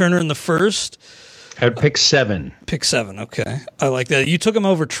Trey Turner in the first. I had pick 7. Pick 7, okay. I like that. You took him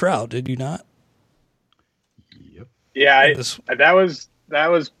over Trout, did you not? Yep. Yeah, that was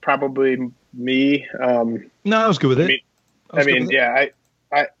probably me. No, I was good with it. I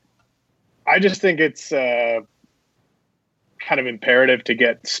just think it's kind of imperative to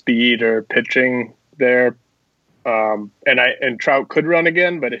get speed or pitching there. And Trout could run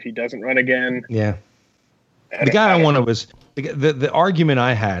again, but if he doesn't run again, the guy I wanted was the argument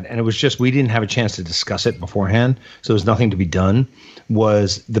I had, and it was just we didn't have a chance to discuss it beforehand, so there was nothing to be done.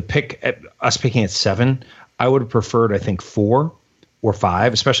 Was the us picking at 7? I would have preferred, I think, 4 or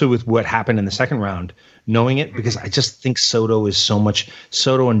 5, especially with what happened in the second round. Knowing it, because I just think Soto is so much.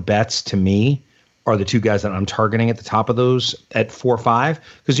 Soto and Betts to me are the two guys that I'm targeting at the top of those at 4 or 5,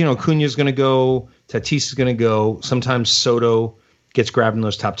 because Acuna's going to go, Tatis is going to go. Sometimes Soto gets grabbed in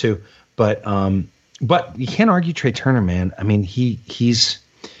those top 2, but you can't argue Trey Turner, man. I mean, he's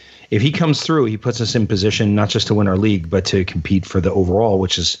if he comes through, he puts us in position not just to win our league, but to compete for the overall,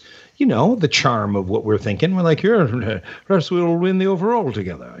 which is the charm of what we're thinking. We're like, here, perhaps we'll win the overall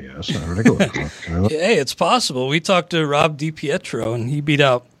together. Yes, hey, it's possible. We talked to Rob DiPietro, and he beat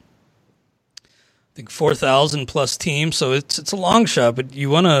out, I think, 4,000 plus teams. So it's a long shot, but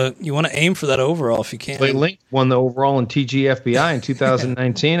you wanna aim for that overall if you can. Clay Link won the overall in TGFBI in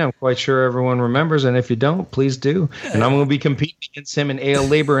 2019. I'm quite sure everyone remembers, and if you don't, please do. And I'm going to be competing against him in AL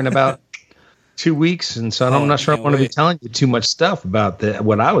Labor in about 2 weeks, and so I'm not sure I want to be telling you too much stuff about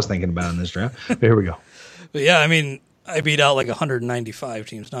what I was thinking about in this draft. But here we go. But yeah, I mean, I beat out like 195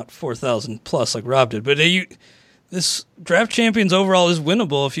 teams, not 4,000 plus like Rob did. But this draft champions overall is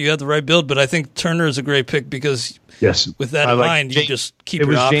winnable if you have the right build. But I think Turner is a great pick because with that in mind, you just keep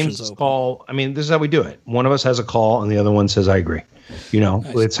your options James' open. Call. I mean, this is how we do it. One of us has a call, and the other one says, "I agree."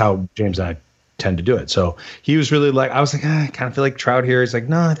 Nice. It's how James and I tend to do it. So he was really like, I was like, I kind of feel like Trout here. He's like,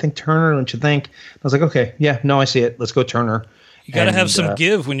 no, I think Turner. Don't you think? I was like, okay, yeah, no, I see it. Let's go Turner. You got to have some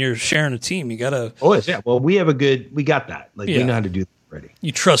give when you're sharing a team. You got to. Oh, yeah. Well, we got that. We know how to do that already.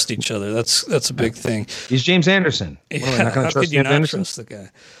 You trust each other. That's a big thing. He's James Anderson. Yeah, how could you not trust the guy?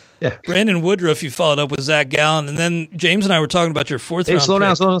 Yeah. Brandon Woodruff, you followed up with Zach Gallen, and then James and I were talking about your 4th round. Slow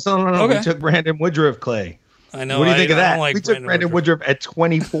down. Okay. We took Brandon Woodruff, Clay. I know. What do you think of that? We took Brandon Woodruff at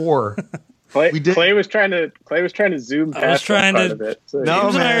 24. Clay was trying to zoom past. I was trying part to. Of it, so.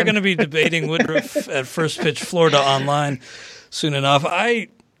 James and I are going to be debating Woodruff at First Pitch Florida online soon enough. I'm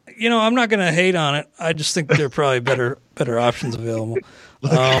not going to hate on it. I just think there are probably better options available.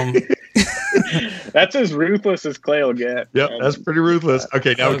 That's as ruthless as Clay will get. Yep, that's pretty ruthless.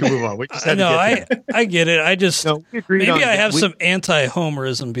 Okay, now we can move on. We just had to get I get it. I just maybe I have some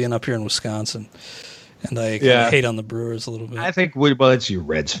anti-homerism being up here in Wisconsin. And I hate on the Brewers a little bit. I think, it's you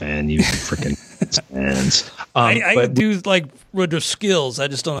Reds fan, you freaking fans. I do like Woodruff's skills. I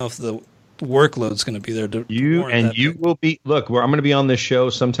just don't know if the workload's going to be there to you will be. Look, I'm going to be on this show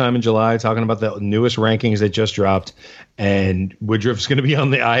sometime in July talking about the newest rankings that just dropped, and Woodruff's going to be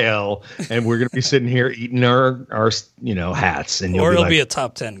on the IL, and we're going to be sitting here eating our hats, and it'll be a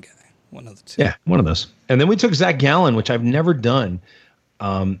top 10 guy, one of the two. Yeah, one of those. And then we took Zach Gallen, which I've never done,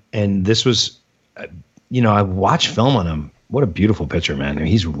 and this was, I watched film on him. What a beautiful pitcher, man! I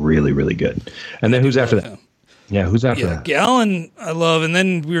mean, he's really, really good. And then who's after that? Yeah, who's after that? Gallen, I love. And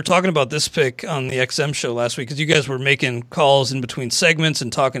then we were talking about this pick on the XM show last week because you guys were making calls in between segments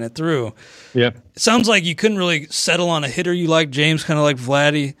and talking it through. Yeah. It sounds like you couldn't really settle on a hitter you like. James kind of like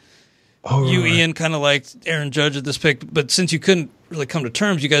Vladdy. Oh, you, right. Ian, kind of liked Aaron Judge at this pick. But since you couldn't really come to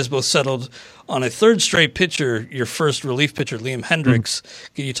terms, you guys both settled on a third straight pitcher, your first relief pitcher, Liam Hendriks.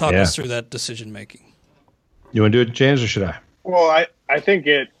 Can you talk us through that decision-making? You want to do it, James, or should I? Well, I think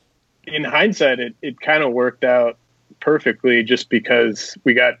in hindsight, it kind of worked out perfectly just because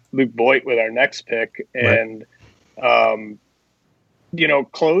we got Luke Voit with our next pick. And,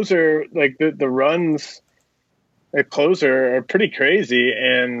 closer, like the runs at closer are pretty crazy.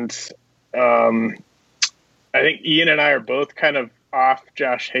 And I think Ian and I are both kind of off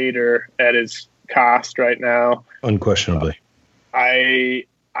Josh Hader at his cost right now. Unquestionably. I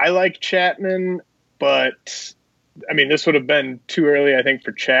like Chapman, but I mean, this would have been too early, I think,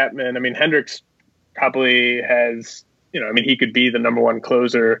 for Chapman. I mean, Hendriks probably has, he could be the number one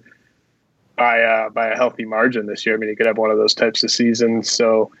closer by a healthy margin this year. I mean, he could have one of those types of seasons.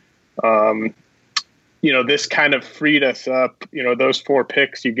 So, this kind of freed us up. Those 4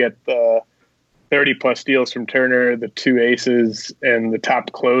 picks, you get the 30-plus steals from Turner, the 2 aces, and the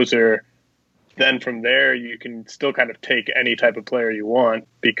top closer. Then from there, you can still kind of take any type of player you want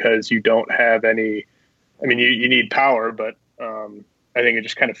because you don't have any. I mean, you need power, but I think it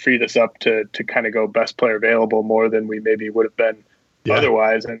just kind of freed us up to kind of go best player available more than we maybe would have been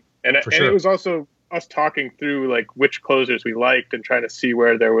otherwise. And it was also us talking through like which closers we liked and trying to see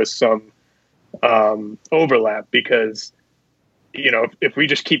where there was some overlap because, if we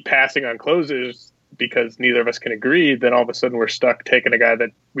just keep passing on closers because neither of us can agree, then all of a sudden we're stuck taking a guy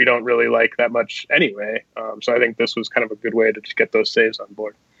that we don't really like that much anyway. So I think this was kind of a good way to just get those saves on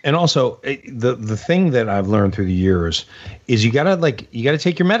board. And also, the thing that I've learned through the years is you gotta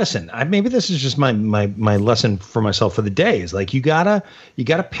take your medicine. Maybe this is just my lesson for myself for the day is like you gotta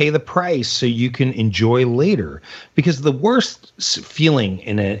pay the price so you can enjoy later. Because the worst feeling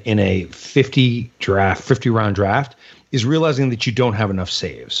in a 50 round draft is realizing that you don't have enough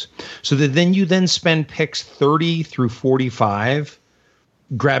saves. So that then you spend picks 30 through 45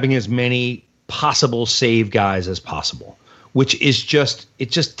 grabbing as many possible save guys as possible. Which is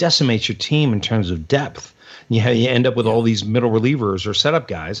it just decimates your team in terms of depth. You end up with all these middle relievers or setup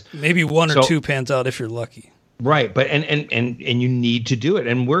guys. Maybe one or two pans out if you're lucky. Right, but and you need to do it,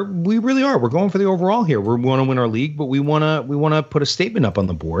 and we really are. We're going for the overall here. We want to win our league, but we want to put a statement up on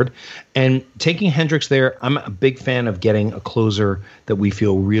the board. And taking Hendriks there, I'm a big fan of getting a closer that we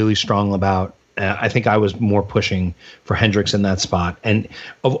feel really strong about. I think I was more pushing for Hendriks in that spot. And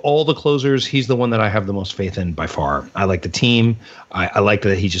of all the closers, he's the one that I have the most faith in by far. I like the team. I like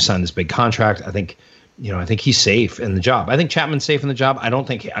that he just signed this big contract. I think he's safe in the job. I think Chapman's safe in the job. I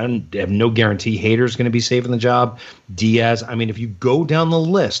have no guarantee Hader's going to be safe in the job. Diaz. I mean, if you go down the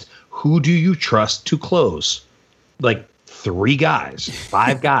list, who do you trust to close? Like 3 guys,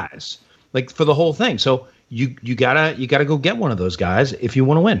 5 guys, like for the whole thing. So you gotta go get one of those guys if you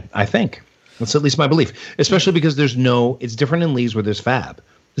want to win. I think. That's at least my belief, especially because it's different in leagues where there's fab.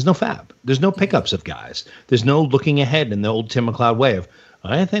 There's no fab. There's no pickups of guys. There's no looking ahead in the old Tim McLeod way of,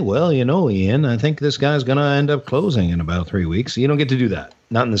 I think, Ian, I think this guy's going to end up closing in about 3 weeks. You don't get to do that.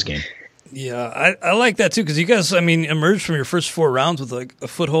 Not in this game. Yeah, I like that too because you guys, emerged from your first 4 rounds with like a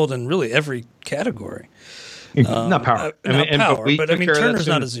foothold in really every category. Not power. But Turner's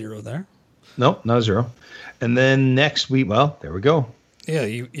not a 0 there. No, not a 0. And then next week, there we go. Yeah,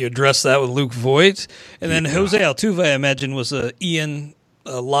 you addressed that with Luke Voit. And then Jose Altuve, I imagine, was a Ian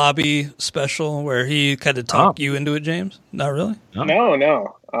lobby special where he kind of talked you into it, James? Not really?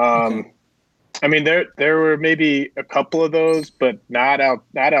 No. Okay. I mean, there were maybe a couple of those, but not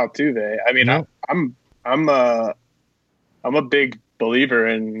Altuve. I mean, no. I'm a big believer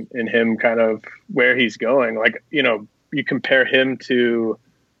in him kind of where he's going. Like, you compare him to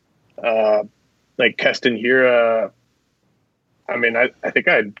like Keston Hiura. I mean, I think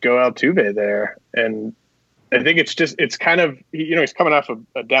I'd go Altuve there. And I think it's kind of, he's coming off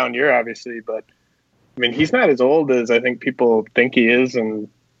a down year, obviously, but I mean, he's not as old as I think people think he is. And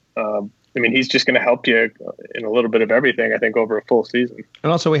he's just going to help you in a little bit of everything, I think, over a full season.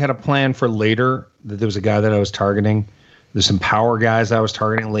 And also we had a plan for later that there was a guy that I was targeting There's some power guys I was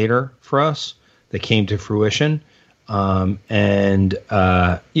targeting later for us that came to fruition. So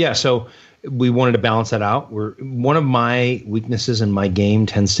we wanted to balance that out. One of my weaknesses in my game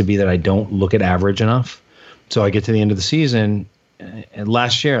tends to be that I don't look at average enough. So I get to the end of the season, and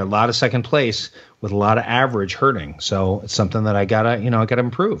last year, a lot of second place with a lot of average hurting. So it's something that I gotta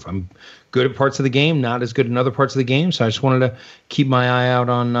improve. I'm good at parts of the game, not as good in other parts of the game. So I just wanted to keep my eye out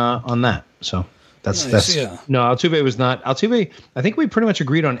on that. So that's no, Altuve was not Altuve. I think we pretty much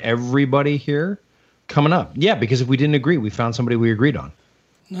agreed on everybody here coming up. Yeah, because if we didn't agree, we found somebody we agreed on.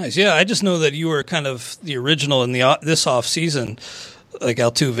 Nice. Yeah, I just know that you were kind of the original in this off season, like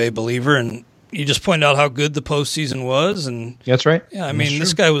Altuve believer, and you just pointed out how good the postseason was, and that's right. Yeah, I mean,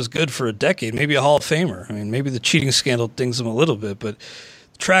 this guy was good for a decade, maybe a Hall of Famer. I mean, maybe the cheating scandal dings him a little bit, but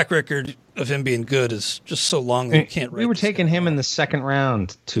the track record of him being good is just so long that you can't. We were taking him in the second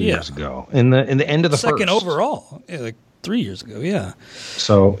round 2 years ago, in the end of the second first. overall, like 3 years ago. Yeah.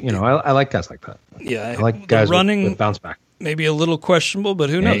 So I like guys like that. Yeah, I like guys running with bounce back. Maybe a little questionable, but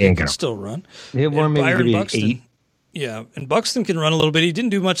who knows? He can still run. Yeah, maybe Buxton, 8. Yeah, and Buxton can run a little bit. He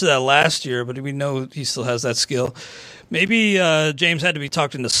didn't do much of that last year, but we know he still has that skill. Maybe James had to be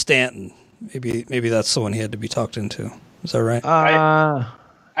talked into Stanton. Maybe that's the one he had to be talked into. Is that right? I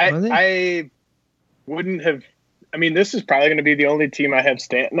wouldn't have. I mean, this is probably going to be the only team I have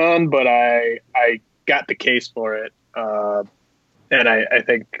Stanton on, but I got the case for it, and I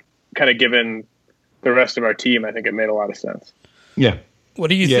think kind of given the rest of our team, I think it made a lot of sense. Yeah. What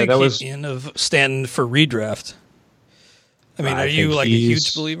do you think Ian, of Stanton for redraft? I mean, are you like a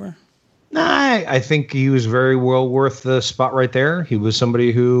huge believer? Nah, I think he was very well worth the spot right there. He was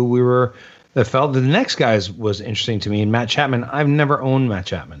somebody who that felt. The next guy was interesting to me, and Matt Chapman. I've never owned Matt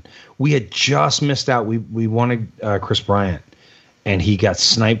Chapman. We had just missed out. We wanted Chris Bryant, and he got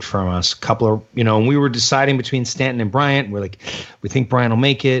sniped from us. And we were deciding between Stanton and Bryant. We're like, we think Bryant will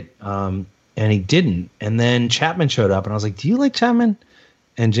make it. And he didn't. And then Chapman showed up, and I was like, do you like Chapman?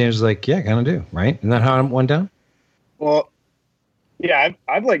 And James was like, yeah, I kind of do. Right? Isn't that how it went down? Well, yeah,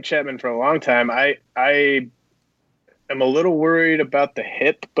 I've liked Chapman for a long time. I am a little worried about the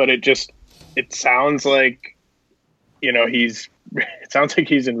hip, but it sounds like, it sounds like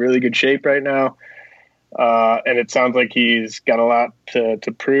he's in really good shape right now. And it sounds like he's got a lot to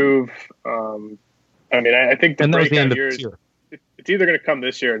prove. I think the breakout year it's either going to come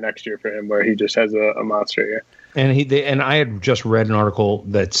this year or next year for him, where he just has a monster year. And I had just read an article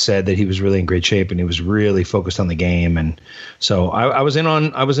that said that he was really in great shape and he was really focused on the game. And so I was in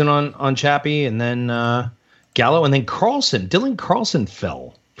on Chappie, and then Gallo, and then Carlson. Dylan Carlson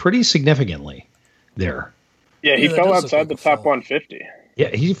fell pretty significantly there. Yeah, he fell outside the top 150.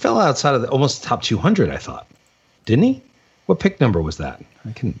 Yeah, he fell outside of almost the top 200. I thought, didn't he? What pick number was that?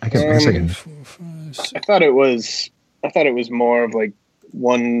 I thought it was more of like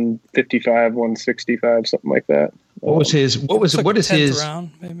 155, 165, something like that. What is his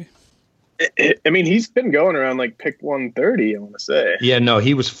round, maybe? He's been going around like pick 130, I want to say. Yeah, no,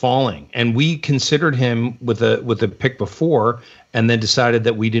 he was falling, and we considered him with the pick before, and then decided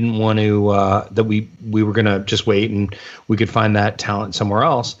that we didn't want to that we were going to just wait and we could find that talent somewhere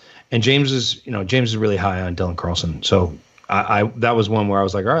else. And James is really high on Dylan Carlson, so I that was one where I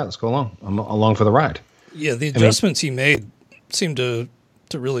was like, all right, let's go along. I'm along for the ride. Yeah, the adjustments he made seemed to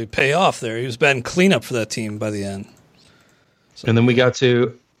really pay off there. He was batting cleanup for that team by the end. So, and then we got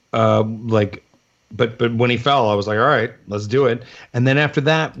to but when he fell, I was like, all right, let's do it. And then after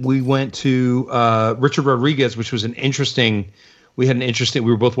that, we went to Richard Rodriguez, which was we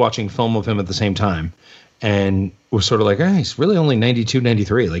were both watching film of him at the same time. And we're sort of like, he's really only 92,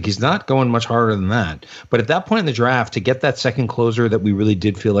 93. Like, he's not going much harder than that. But at that point in the draft, to get that second closer that we really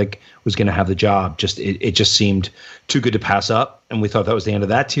did feel like was going to have the job, it just seemed too good to pass up. And we thought that was the end of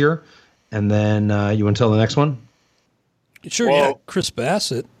that tier. And then you want to tell the next one? Sure, yeah. Chris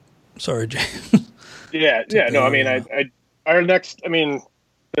Bassett. Sorry, James. Yeah. No, our next,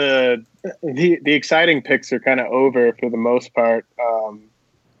 the exciting picks are kind of over for the most part.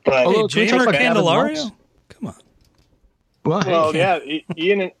 But Jeimer Candelario? Come on. Well, yeah,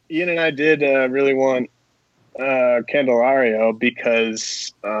 Ian and I did really want Candelario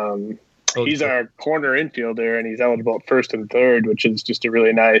because he's our corner infielder and he's eligible at first and third, which is just a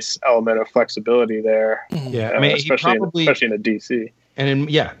really nice element of flexibility there. Yeah, especially in a DC. And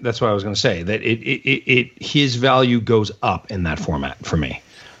that's what I was going to say, that his value goes up in that format for me.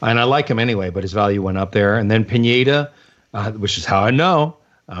 And I like him anyway, but his value went up there. And then Pineda, which is how I know.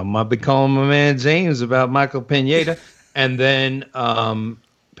 I might be calling my man James about Michael Pineda. And then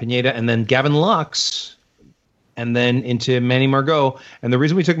Pineda, and then Gavin Lux. and then into Manny Margot. And the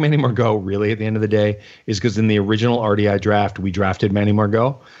reason we took Manny Margot really at the end of the day is because in the original RDI draft, we drafted Manny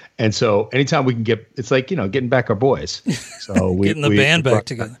Margot. And so anytime we can it's like, getting back our boys. So getting the band back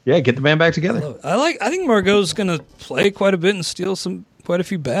together. Yeah, get the band back together. I think Margot's going to play quite a bit and steal quite a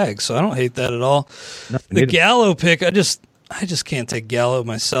few bags. So I don't hate that at all. The Gallo pick, I just can't take Gallo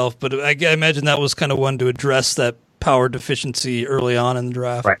myself, but I imagine that was kind of one to address that power deficiency early on in the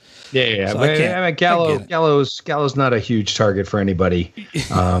draft. Right. Yeah. So Gallo's not a huge target for anybody.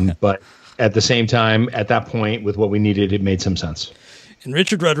 But at the same time, at that point, with what we needed, it made some sense. And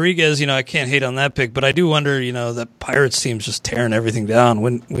Richard Rodriguez, I can't hate on that pick, but I do wonder, that Pirates team's just tearing everything down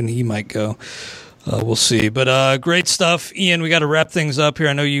when he might go. We'll see. But great stuff. Ian, we got to wrap things up here.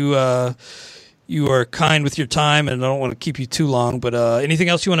 I know you are kind with your time, and I don't want to keep you too long, but anything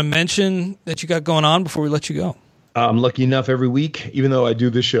else you want to mention that you got going on before we let you go? I'm lucky enough every week, even though I do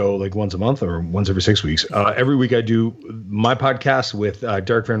this show like once a month or once every 6 weeks, every week I do my podcast with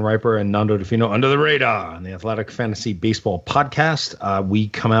Derek Van Riper and Nando DeFino, Under the Radar, on the Athletic Fantasy Baseball Podcast. We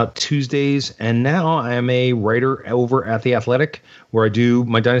come out Tuesdays, and now I am a writer over at The Athletic where I do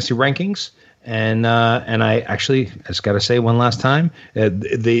my Dynasty rankings. And I actually, I just got to say one last time,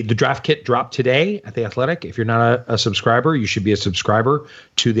 the draft kit dropped today at The Athletic. If you're not a subscriber, you should be a subscriber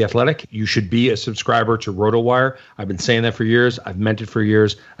to The Athletic. You should be a subscriber to RotoWire. I've been saying that for years. I've meant it for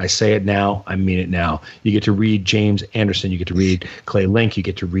years. I say it now. I mean it now. You get to read James Anderson. You get to read Clay Link. You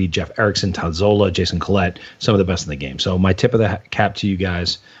get to read Jeff Erickson, Todd Zola, Jason Collette, some of the best in the game. So my tip of the cap to you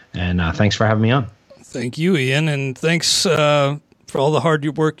guys, and thanks for having me on. Thank you, Ian, and thanks for all the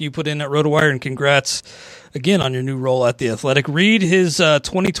hard work you put in at RotoWire, and congrats again on your new role at The Athletic. Read his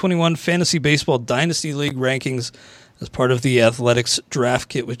 2021 Fantasy Baseball Dynasty League rankings as part of The Athletic's draft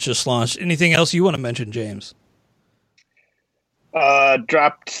kit, which just launched. Anything else you want to mention, James?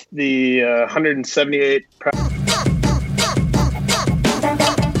 Dropped the 178...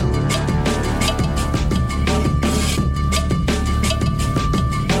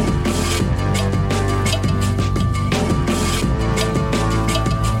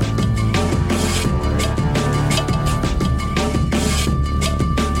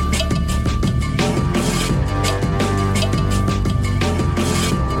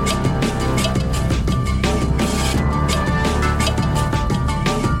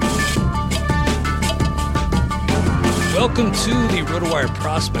 Welcome to the RotoWire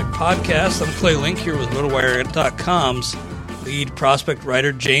Prospect Podcast. I'm Clay Link here with RotoWire.com's lead prospect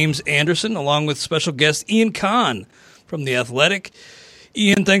writer, James Anderson, along with special guest Ian Kahn from The Athletic.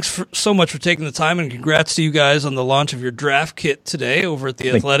 Ian, thanks so much for taking the time, and congrats to you guys on the launch of your draft kit today over at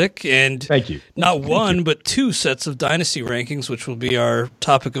The Athletic. And thank you. Not one, but two sets of dynasty rankings, which will be our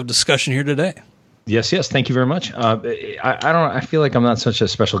topic of discussion here today. Yes. Thank you very much. I feel like I'm not such a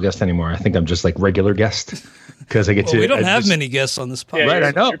special guest anymore. I think I'm just like regular guest because I get to. We don't have many guests on this podcast. Yeah, right?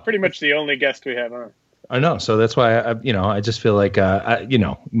 I know. You're pretty much the only guest we have on. I know. So that's why I just feel like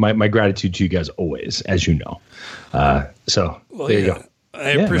my gratitude to you guys always, as you know. So there you go.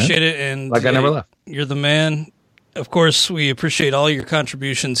 I appreciate it, and like I never left. You're the man. Of course, we appreciate all your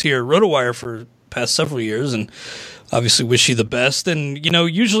contributions here at RotoWire for the past several years, and obviously wish you the best. And,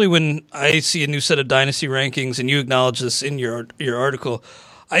 usually when I see a new set of dynasty rankings, and you acknowledge this in your article,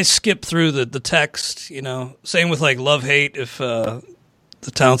 I skip through the text, Same with like love-hate. If the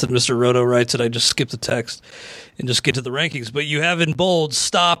talented Mr. Roto writes it, I just skip the text and just get to the rankings. But you have in bold,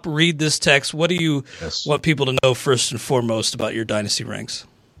 stop, read this text. What do you want people to know first and foremost about your dynasty ranks?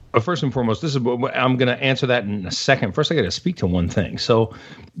 First and foremost, I'm going to answer that in a second. First, I got to speak to one thing. So,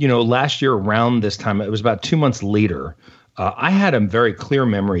 last year around this time, it was about 2 months later, I had a very clear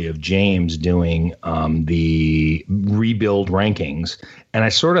memory of James doing the rebuild rankings. And I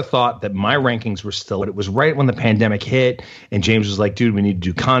sort of thought that my rankings were still, it was right when the pandemic hit. And James was like, dude, we need to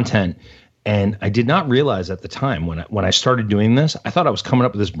do content. And I did not realize at the time when I started doing this, I thought I was coming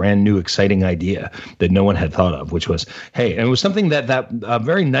up with this brand new exciting idea that no one had thought of, which was, hey, and it was something that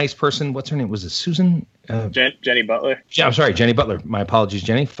very nice person, what's her name? Was it Susan? Jenny Butler. Yeah, I'm sorry, Jenny Butler. My apologies,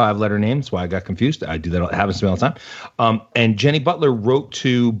 Jenny. 5-letter name. That's why I got confused. I do that. It happens to me all the time. And Jenny Butler wrote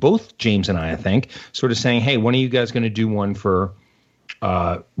to both James and I think, sort of saying, hey, when are you guys going to do one for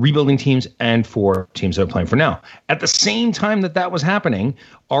rebuilding teams and for teams that are playing for now? At the same time that was happening,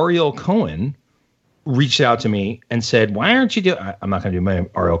 Ariel Cohen reached out to me and said, why aren't you doing, I'm not going to do my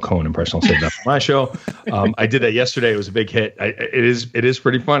Ariel Cohen impression. I'll save that for my show. I did that yesterday. It was a big hit. It is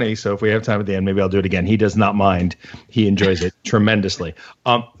pretty funny. So if we have time at the end, maybe I'll do it again. He does not mind. He enjoys it tremendously.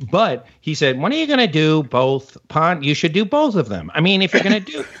 But he said, when are you going to do both? You should do both of them. I mean, if you're going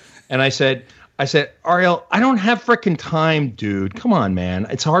to do, and I said, I said, Ariel, I don't have freaking time, dude. Come on, man.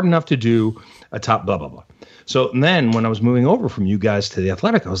 It's hard enough to do a top blah, blah, blah. So then when I was moving over from you guys to the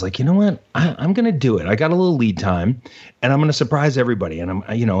Athletic, I was like, you know what? I'm going to do it. I got a little lead time and I'm going to surprise everybody. And I'm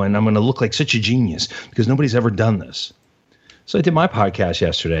going to look like such a genius because nobody's ever done this. So I did my podcast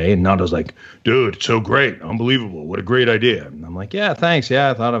yesterday and Nando's like, dude, it's so great. Unbelievable. What a great idea. And I'm like, yeah, thanks.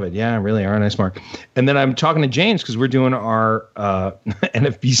 Yeah, I thought of it. Yeah, really, aren't I smart? And then I'm talking to James because we're doing our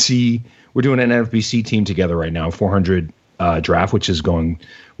NFBC. We're doing an NFBC team together right now, 400 draft, which is going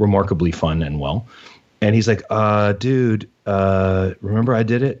remarkably fun and well. And he's like, dude, remember I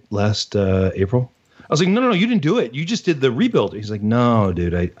did it last April? I was like, no, you didn't do it. You just did the rebuild. He's like, no,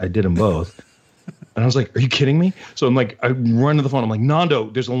 dude, I did them both. And I was like, are you kidding me? So I'm like, I run to the phone. I'm like, Nando,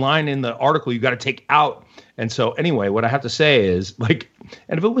 there's a line in the article you got to take out. And so anyway, what I have to say is like,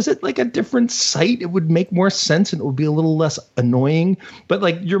 and if it was at like a different site, it would make more sense and it would be a little less annoying. But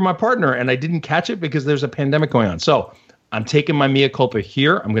like, you're my partner and I didn't catch it because there's a pandemic going on. So I'm taking my mea culpa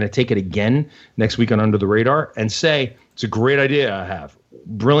here. I'm going to take it again next week on Under the Radar and say, it's a great idea I have.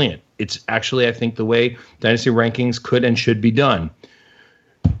 Brilliant. It's actually, I think, the way Dynasty rankings could and should be done.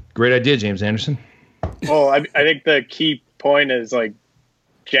 Great idea, James Anderson. Well, I think the key point is like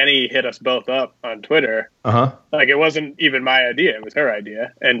Jenny hit us both up on Twitter. Like it wasn't even my idea; it was her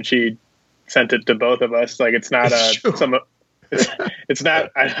idea, and she sent it to both of us. Like it's not it's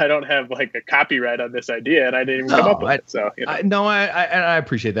not. I don't have like a copyright on this idea, and I didn't even come up with it. So I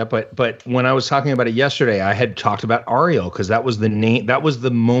appreciate that. But when I was talking about it yesterday, I had talked about Ariel because that was the name. That was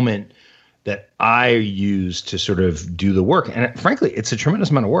the moment that I used to sort of do the work. And frankly, it's a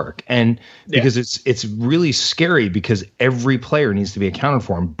tremendous amount of work. And because it's really scary because every player needs to be accounted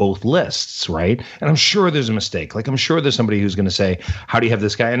for on both lists, right? And I'm sure there's a mistake. Like I'm sure there's somebody who's going to say, how do you have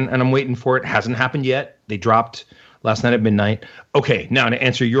this guy? And I'm waiting for it. Hasn't happened yet. They dropped last night at midnight. Okay, now to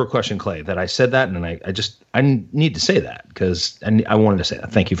answer your question, Clay, that I said that, and I need to say that because I wanted to say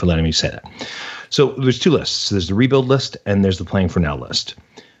that. Thank you for letting me say that. So there's two lists. There's the rebuild list and there's the playing for now list.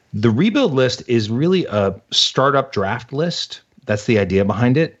 The rebuild list is really a startup draft list. That's the idea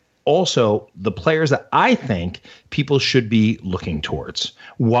behind it. Also, the players that I think people should be looking towards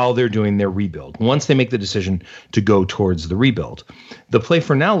while they're doing their rebuild, once they make the decision to go towards the rebuild. The play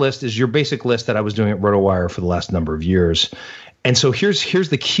for now list is your basic list that I was doing at RotoWire for the last number of years. And so here's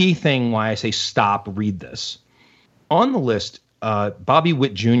the key thing why I say stop, read this. On the list, Bobby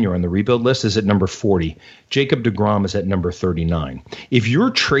Witt Jr. on the rebuild list is at number 40. Jacob deGrom is at number 39. If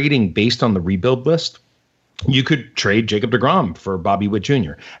you're trading based on the rebuild list, you could trade Jacob deGrom for Bobby Witt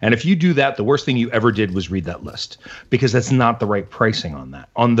Jr. And if you do that, the worst thing you ever did was read that list because that's not the right pricing on that.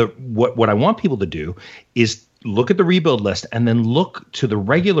 On the what I want people to do is look at the rebuild list and then look to the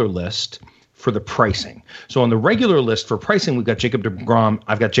regular list for the pricing. So on the regular list for pricing, we've got Jacob deGrom.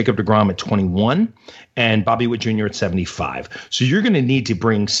 I've got Jacob deGrom at 21 and Bobby Witt Jr. at 75. So you're going to need to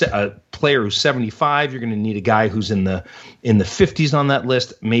bring a player who's 75. You're going to need a guy who's in the 50s on that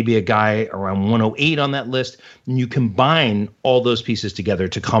list, maybe a guy around 108 on that list. And you combine all those pieces together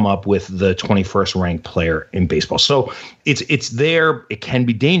to come up with the 21st ranked player in baseball. So it's there. It can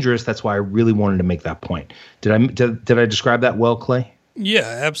be dangerous. That's why I really wanted to make that point. Did I describe that well, Clay? Yeah,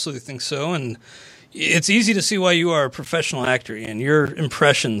 I absolutely think so. And it's easy to see why you are a professional actor, and your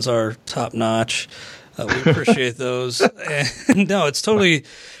impressions are top notch. We appreciate those. And no, it's totally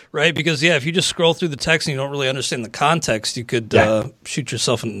right because, if you just scroll through the text and you don't really understand the context, you could shoot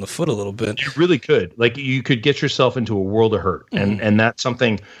yourself in the foot a little bit. You really could. Like you could get yourself into a world of hurt. And that's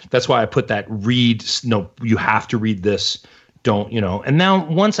something, that's why I put that you have to read this. Don't, and now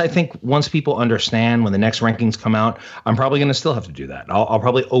once people understand when the next rankings come out, I'm probably going to still have to do that. I'll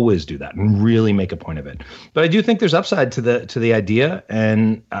probably always do that and really make a point of it. But I do think there's upside to the idea,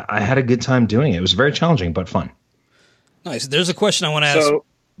 and I had a good time doing it. It was very challenging, but fun. Nice. There's a question I want to ask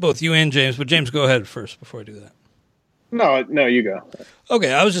both you and James, but James, go ahead first before I do that. No, you go.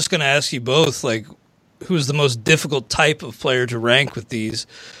 Okay, I was just going to ask you both, like, who's the most difficult type of player to rank with these?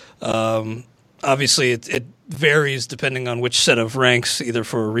 Obviously, it varies depending on which set of ranks, either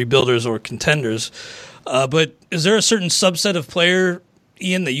for rebuilders or contenders. But is there a certain subset of player,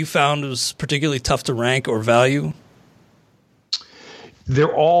 Ian, that you found was particularly tough to rank or value?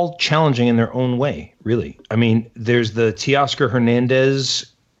 They're all challenging in their own way, really. I mean, there's the Teoscar Hernandez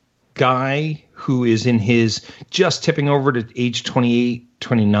guy who is in his just tipping over to age 28,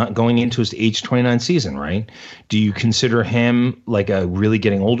 29, going into his age 29 season, right? Do you consider him like a really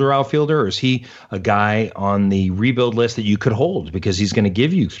getting older outfielder, or is he a guy on the rebuild list that you could hold because he's going to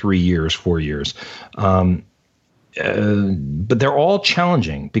give you 3 years, 4 years? But they're all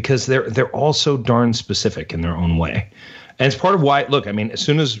challenging because they're all so darn specific in their own way. And it's part of why, look, I mean, as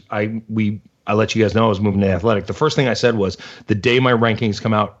soon as I let you guys know I was moving to The Athletic, the first thing I said was the day my rankings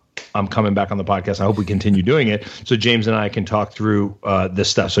come out, I'm coming back on the podcast. I hope we continue doing it so James and I can talk through this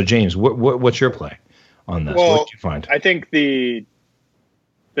stuff. So James, what's your play on this? Well, what did you find? I think the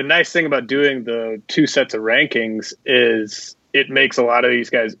nice thing about doing the two sets of rankings is it makes a lot of these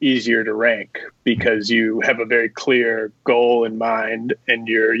guys easier to rank because you have a very clear goal in mind, and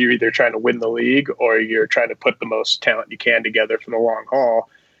you're either trying to win the league or you're trying to put the most talent you can together for the long haul.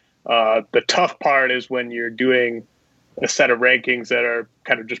 The tough part is when you're doing a set of rankings that are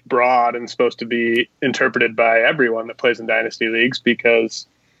kind of just broad and supposed to be interpreted by everyone that plays in dynasty leagues, because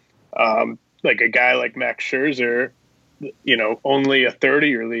like a guy like Max Scherzer, only a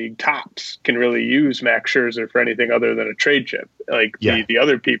 30-year league tops can really use Max Scherzer for anything other than a trade chip. Like the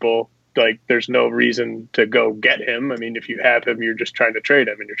other people, like there's no reason to go get him. I mean, if you have him, you're just trying to trade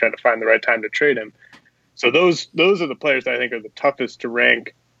him and you're trying to find the right time to trade him. So those are the players that I think are the toughest to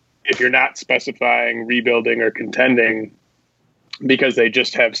rank if you're not specifying rebuilding or contending, because they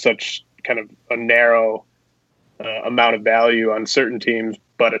just have such kind of a narrow amount of value on certain teams,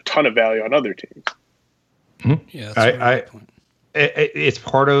 but a ton of value on other teams. Mm-hmm. Yeah, it's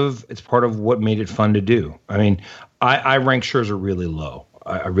part of what made it fun to do. I mean, I rank Scherzer really low.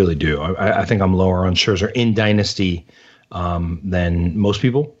 I really do. I think I'm lower on Scherzer in Dynasty than most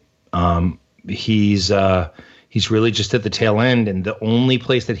people. He's really just at the tail end, and the only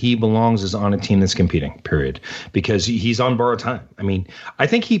place that he belongs is on a team that's competing, period, because he's on borrowed time. I mean, I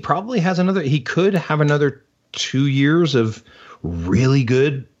think he probably has he could have another 2 years of really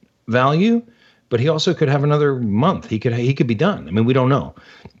good value, but he also could have another month. He could be done. I mean, we don't know.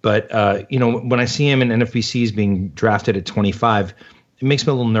 But, when I see him in NFBCs being drafted at 25, it makes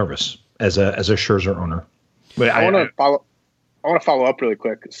me a little nervous as a Scherzer owner. But I want to follow up really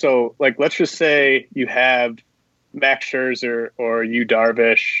quick. So, like, let's just say you have Max Scherzer or Yu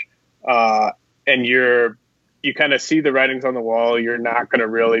Darvish, and you kind of see the writings on the wall. You're not going to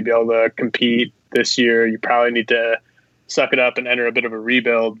really be able to compete this year. You probably need to suck it up and enter a bit of a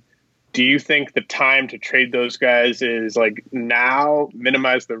rebuild. Do you think the time to trade those guys is like now,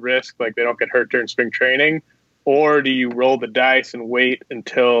 minimize the risk, like they don't get hurt during spring training? Or do you roll the dice and wait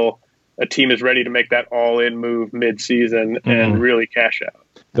until a team is ready to make that all-in move mid-season and really cash out?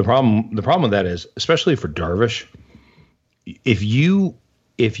 The problem with that is, especially for Darvish, if you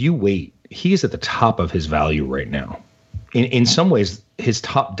wait, he's at the top of his value right now. In some ways, his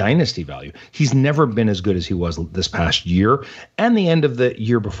top dynasty value. He's never been as good as he was this past year and the end of the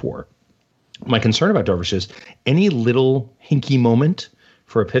year before. My concern about Darvish is any little hinky moment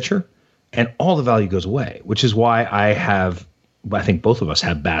for a pitcher and all the value goes away, which is why I think both of us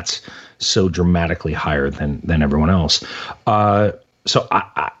have bats so dramatically higher than everyone else. So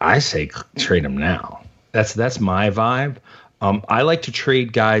I say trade him now. That's my vibe. I like to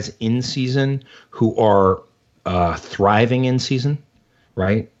trade guys in season who are thriving in season,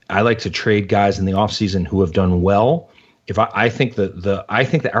 right? I like to trade guys in the off season who have done well. If I think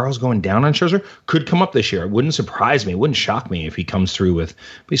the arrow's going down on Scherzer, could come up this year. It wouldn't surprise me. It wouldn't shock me if he comes through but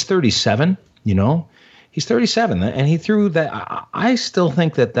he's 37, He's 37, and he threw that. I still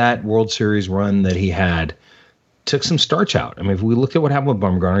think that World Series run that he had took some starch out. I mean, if we look at what happened with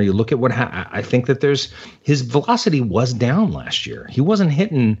Bumgarner, you look at what I think that his velocity was down last year. He wasn't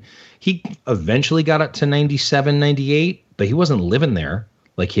hitting. He eventually got up to 97, 98, but he wasn't living there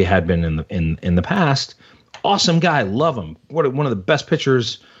like he had been in the past. Awesome guy, love him. One of the best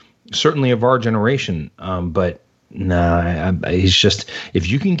pitchers, certainly of our generation. But nah, he's just, if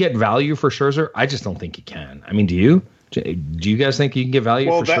you can get value for Scherzer, I just don't think you can. I mean, do you? Do you guys think you can get value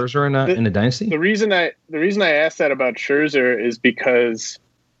for Scherzer in a dynasty? The reason I asked that about Scherzer is because,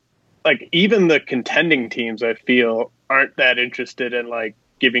 like, even the contending teams, I feel, aren't that interested in like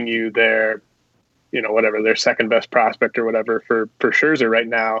giving you their, their second best prospect or whatever for Scherzer right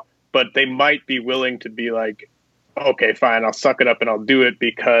now. But they might be willing to be like, okay, fine, I'll suck it up and I'll do it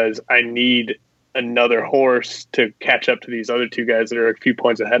because I need another horse to catch up to these other two guys that are a few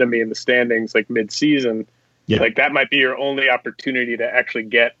points ahead of me in the standings, like mid-season. Yeah. Like that might be your only opportunity to actually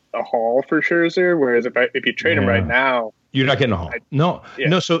get a haul for Scherzer. Whereas if you trade him right now, you're not getting a haul. No.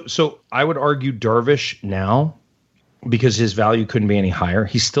 So I would argue Darvish now, because his value couldn't be any higher.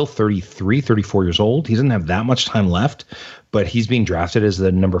 He's still 33, 34 years old. He doesn't have that much time left, but he's being drafted as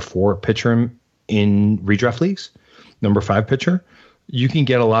the number 4 pitcher in redraft leagues, number 5 pitcher. You can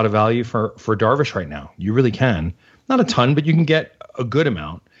get a lot of value for Darvish right now. You really can. Not a ton, but you can get a good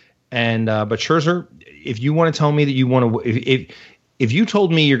amount. And but Scherzer, if you want to tell me that you want to, if you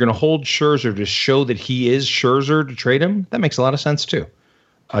told me you're going to hold Scherzer to show that he is Scherzer to trade him, that makes a lot of sense too.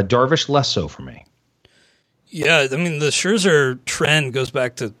 Darvish less so for me. Yeah, I mean, the Scherzer trend goes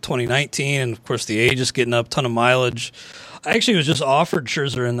back to 2019, and of course the age is getting up, ton of mileage. I actually was just offered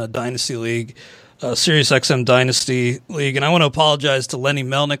Scherzer in the Dynasty League, Sirius XM Dynasty League, and I want to apologize to Lenny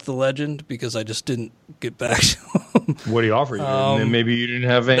Melnick, the legend, because I just didn't get back to him. What did he offer you? And then maybe you didn't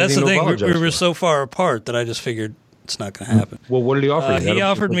have anything that's the to thing. apologize We were for. so far apart that I just figured it's not going to happen. Well, what did he offer you? He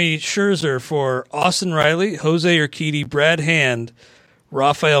offered me Scherzer for Austin Riley, Jose Urquidy, Brad Hand,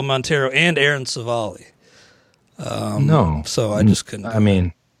 Rafael Montero, and Aaron Savali. No. So I just couldn't. I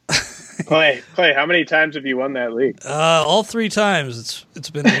mean, Clay, how many times have you won that league? all 3 times it's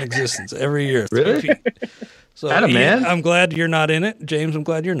been in existence every year. Really? So Adam, man. I'm glad you're not in it. James, I'm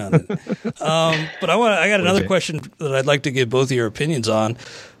glad you're not in it. But I got another question that I'd like to get both of your opinions on.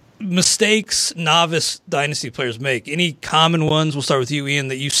 Mistakes novice Dynasty players make. Any common ones? We'll start with you, Ian,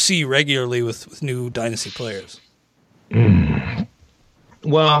 that you see regularly with new Dynasty players.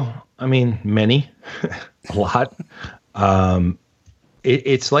 well, I mean, many, a lot.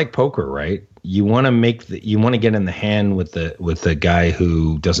 It's like poker, right? You want to get in the hand with the guy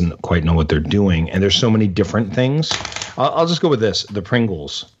who doesn't quite know what they're doing, and there's so many different things. I'll just go with this: the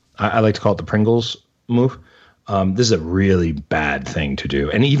Pringles. I like to call it the Pringles move. This is a really bad thing to do,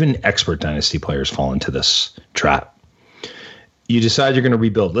 and even expert Dynasty players fall into this trap. You decide you're going to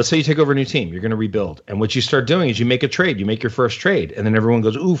rebuild. Let's say you take over a new team. You're going to rebuild. And what you start doing is you make a trade. You make your first trade. And then everyone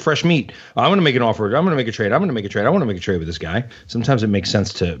goes, ooh, fresh meat. I'm going to make an offer. I'm going to make a trade. I'm going to make a trade. I want to make a trade with this guy. Sometimes it makes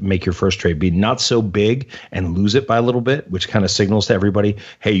sense to make your first trade be not so big and lose it by a little bit, which kind of signals to everybody,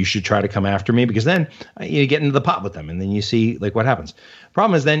 hey, you should try to come after me, because then you get into the pot with them. And then you see like what happens.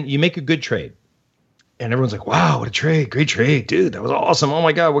 Problem is then you make a good trade. And everyone's like, wow, what a trade. Great trade. Dude, that was awesome. Oh,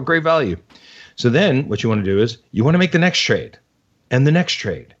 my God, what great value. So then what you want to do is you want to make the next trade. And the next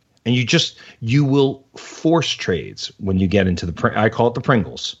trade, and you will force trades when you get into I call it the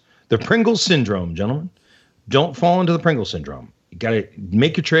Pringles syndrome, gentlemen. Don't fall into the Pringles syndrome. You got to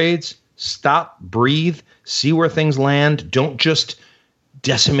make your trades, stop, breathe, see where things land. Don't just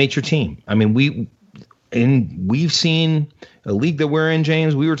decimate your team. I mean, we've seen a league that we're in,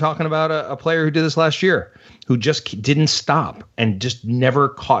 James. We were talking about a player who did this last year, who just didn't stop and just never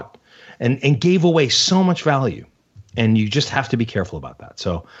caught and gave away so much value. And you just have to be careful about that.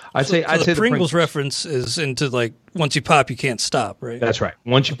 So I'd say the Pringles reference is into like once you pop, you can't stop, right? That's right.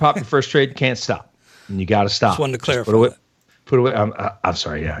 Once you pop your first trade, you can't stop, and you got to stop. Just wanted to clarify. Put away. I'm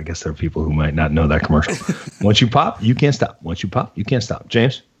sorry. Yeah, I guess there are people who might not know that commercial. Once you pop, you can't stop. Once you pop, you can't stop.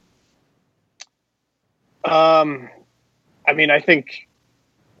 James. I mean, I think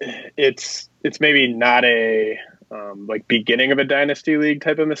it's maybe not a like beginning of a Dynasty League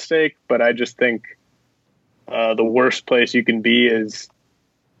type of mistake, but I just think. The worst place you can be is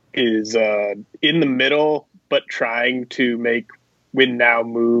in the middle, but trying to make win now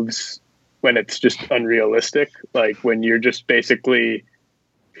moves when it's just unrealistic. Like when you're just basically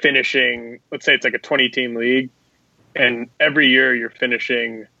finishing, let's say it's like a 20-team league, and every year you're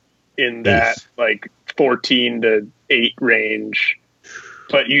finishing in that like 14-8 range,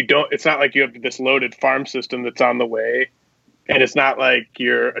 but it's not like you have this loaded farm system that's on the way. And it's not like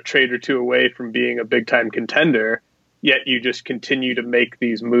you're a trade or two away from being a big-time contender, yet you just continue to make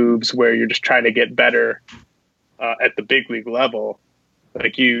these moves where you're just trying to get better at the big league level.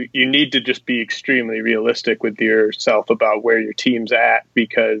 Like you need to just be extremely realistic with yourself about where your team's at,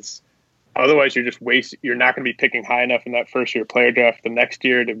 because otherwise you're just you're not going to be picking high enough in that first-year player draft the next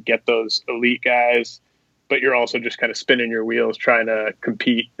year to get those elite guys, but you're also just kind of spinning your wheels trying to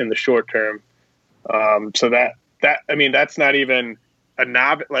compete in the short term. So I mean, that's not even a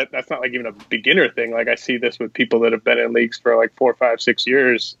novice. That's not like even a beginner thing. Like I see this with people that have been in leagues for like 4, 5, 6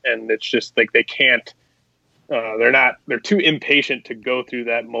 years, and it's just like they can't. They're too impatient to go through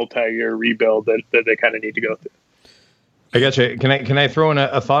that multi-year rebuild that they kind of need to go through. I got you. Can I throw in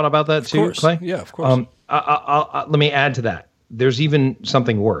a thought about that too, of course. Clay? Yeah, of course. Let me add to that. There's even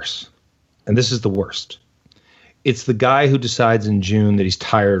something worse, and this is the worst. It's the guy who decides in June that he's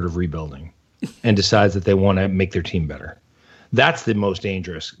tired of rebuilding. And decides that they want to make their team better. That's the most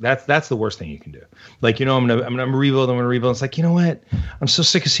dangerous. That's the worst thing you can do. Like, I'm gonna rebuild. It's like, you know what? I'm so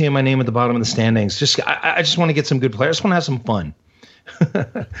sick of seeing my name at the bottom of the standings. I just want to get some good players. I just want to have some fun.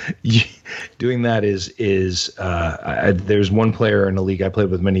 Doing that is there's one player in a league I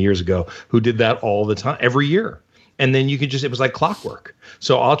played with many years ago who did that all the time, every year. And then it was like clockwork.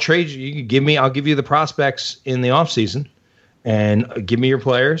 So I'll trade you. I'll give you the prospects in the off season. And give me your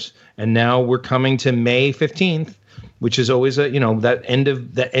players. And now we're coming to May 15th, which is always that end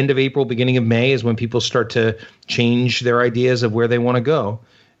of April, beginning of May is when people start to change their ideas of where they want to go.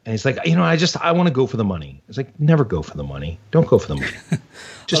 And he's like, I want to go for the money. It's like, never go for the money. Don't go for the money.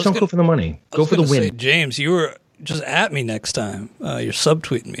 Just don't go for the money. Go for the win. Say, James, you were just at me next time. You're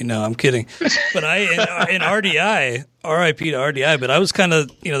subtweeting me. No, I'm kidding. But in RDI, RIP to RDI, but I was kind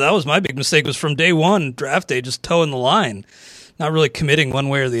of, that was my big mistake, was from day one, draft day, just toeing the line, not really committing one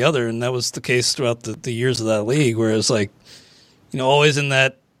way or the other. And that was the case throughout the years of that league, where it was like, always in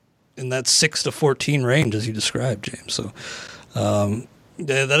that 6 to 14 range, as you described, James. So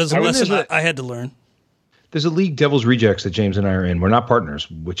that is a lesson I had to learn. There's a league, Devil's Rejects, that James and I are in. We're not partners,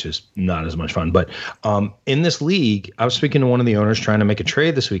 which is not as much fun. But in this league, I was speaking to one of the owners trying to make a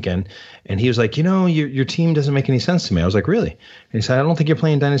trade this weekend, and he was like, your team doesn't make any sense to me. I was like, really? And he said, I don't think you're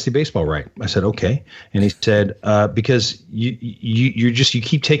playing Dynasty Baseball right. I said, okay. And he said, because you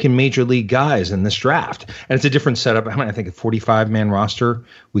keep taking major league guys in this draft. And it's a different setup. I think a 45-man roster.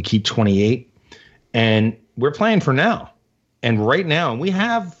 We keep 28. And we're playing for now. And right now, we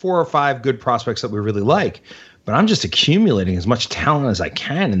have 4 or 5 good prospects that we really like, but I'm just accumulating as much talent as I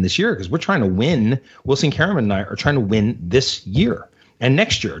can in this year because we're trying to win. Wilson Karaman and I are trying to win this year and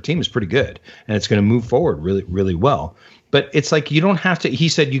next year. Our team is pretty good, and it's going to move forward really, really well. But it's like you don't have to. He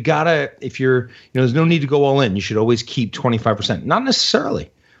said you gotta, if you're, there's no need to go all in. You should always keep 25%. Not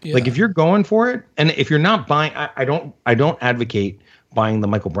necessarily. Yeah. Like if you're going for it, and if you're not buying, I don't advocate buying the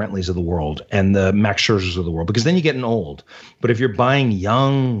Michael Brentleys of the world and the Max Scherzers of the world, because then you're getting old. But if you're buying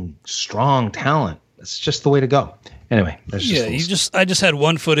young, strong talent, that's just the way to go. Anyway, that's just I just had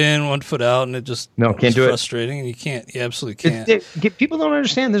 1 foot in, 1 foot out, and it just can't do frustrating, and you absolutely can't. People don't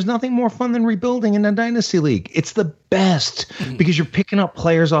understand. There's nothing more fun than rebuilding in a dynasty league. It's the best because you're picking up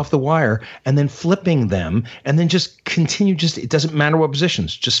players off the wire and then flipping them, and then just continue. It doesn't matter what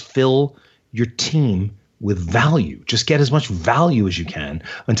positions. Just fill your team with value. Just get as much value as you can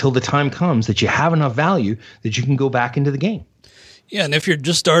until the time comes that you have enough value that you can go back into the game. Yeah, and if you're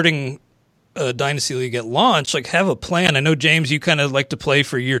just starting a dynasty league at launch, like have a plan. I know, James, you kind of like to play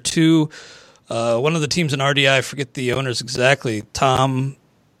for year 2. One of the teams in RDI, I forget the owners exactly, Tom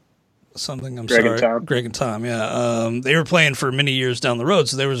something, Greg and Tom. Greg and Tom, yeah. They were playing for many years down the road,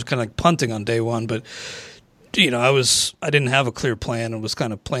 so they were just kind of like punting on day one, but I didn't have a clear plan and was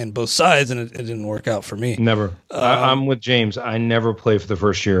kind of playing both sides, and it didn't work out for me. Never. I'm with James. I never play for the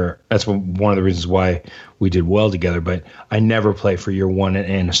first year. That's one of the reasons why we did well together. But I never play for year 1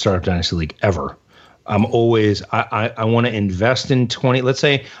 in a startup dynasty league ever. I'm always. I want to invest in 20. Let's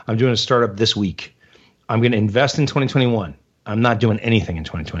say I'm doing a startup this week. I'm going to invest in 2021. I'm not doing anything in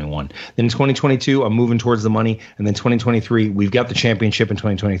 2021. Then in 2022, I'm moving towards the money. And then 2023, we've got the championship in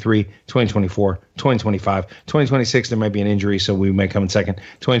 2023, 2024, 2025, 2026, there might be an injury, so we might come in second.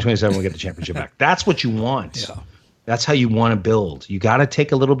 2027, we'll get the championship back. That's what you want. Yeah. That's how you want to build. You got to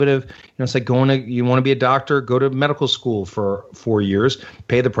take a little bit of, it's like you want to be a doctor, go to medical school for 4 years,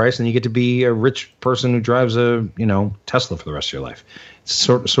 pay the price, and you get to be a rich person who drives a, Tesla for the rest of your life. It's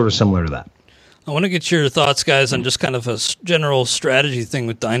sort of similar to that. I want to get your thoughts, guys, on just kind of a general strategy thing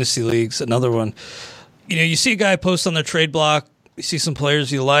with dynasty leagues. Another one, you see a guy post on their trade block, you see some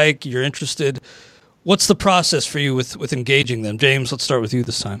players you like, you're interested. What's the process for you with engaging them? James, let's start with you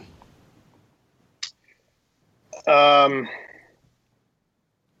this time. I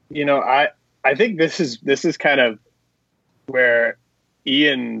think this is kind of where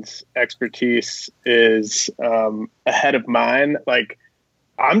Ian's expertise is ahead of mine. Like,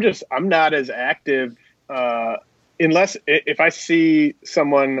 I'm not as active unless if I see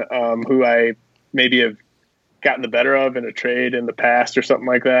someone who I maybe have gotten the better of in a trade in the past or something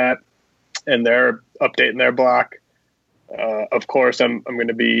like that, and they're updating their block. Of course, I'm going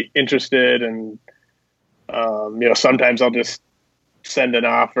to be interested, and sometimes I'll just send an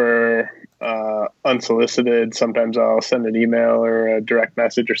offer unsolicited. Sometimes I'll send an email or a direct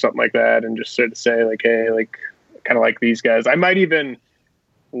message or something like that, and just sort of say like, hey, like kind of like these guys. I might even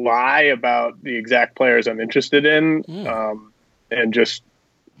lie about the exact players I'm interested in, and just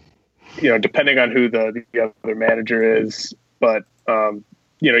depending on who the other manager is, but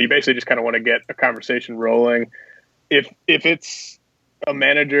you basically just kind of want to get a conversation rolling. If it's a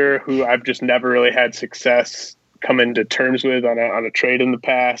manager who I've just never really had success coming to terms with on a trade in the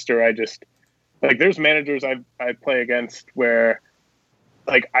past, or I just like there's managers I play against where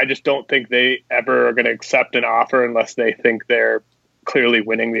like I just don't think they ever are going to accept an offer unless they think they're clearly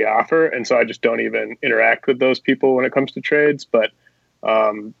winning the offer, and so I just don't even interact with those people when it comes to trades. But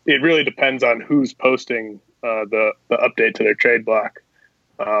it really depends on who's posting the update to their trade block,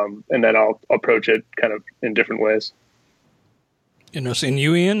 and then I'll approach it kind of in different ways. Interesting.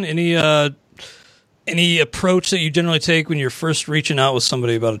 You, Ian, any approach that you generally take when you're first reaching out with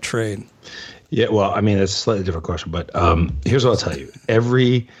somebody about a trade? Yeah, well, I mean, it's a slightly different question, but here's what I'll tell you.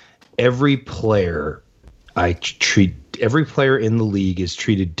 Every player every player in the league is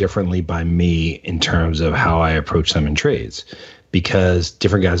treated differently by me in terms of how I approach them in trades, because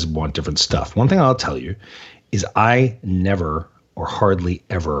different guys want different stuff. One thing I'll tell you is I never or hardly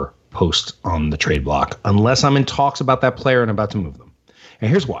ever post on the trade block unless I'm in talks about that player and about to move them. And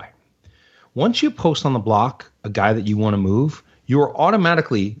here's why. Once you post on the block a guy that you want to move, you are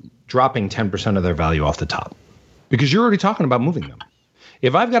automatically dropping 10% of their value off the top because you're already talking about moving them.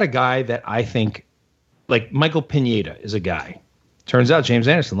 If I've got a guy that I think, like Michael Pineda is a guy. Turns out James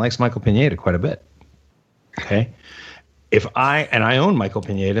Anderson likes Michael Pineda quite a bit. Okay. And I own Michael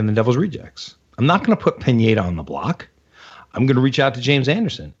Pineda in the Devil's Rejects. I'm not going to put Pineda on the block. I'm going to reach out to James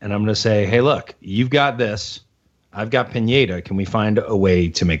Anderson and I'm going to say, hey, look, you've got this. I've got Pineda. Can we find a way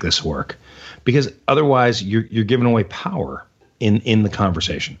to make this work? Because otherwise you're giving away power in the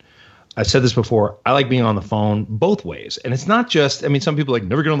conversation. I've said this before. I like being on the phone both ways. And it's not just, I mean, some people are like,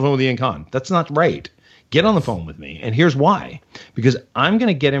 never get on the phone with Ian Kahn. That's not right. Get on the phone with me. And here's why. Because I'm going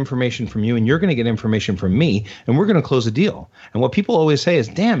to get information from you and you're going to get information from me and we're going to close a deal. And what people always say is,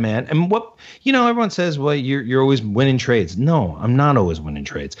 damn, man. And what, everyone says, well, you're always winning trades. No, I'm not always winning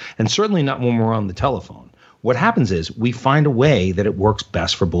trades. And certainly not when we're on the telephone. What happens is we find a way that it works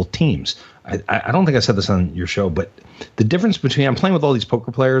best for both teams. I don't think I said this on your show, but the difference between, I'm playing with all these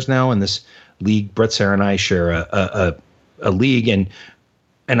poker players now in this league. Brett Sarah and I share a league and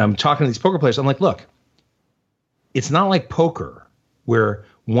I'm talking to these poker players. I'm like, look, it's not like poker where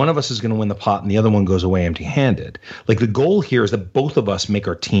one of us is going to win the pot and the other one goes away empty-handed. Like the goal here is that both of us make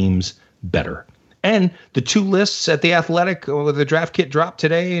our teams better. And the two lists at The Athletic, the draft kit dropped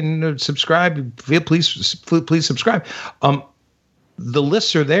today, and subscribe. Please subscribe. The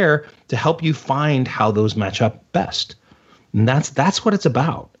lists are there to help you find how those match up best. And that's what it's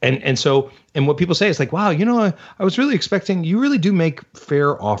about. And what people say is like, wow, I was really expecting, you really do make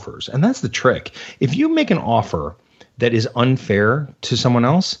fair offers. And that's the trick. If you make an offer that is unfair to someone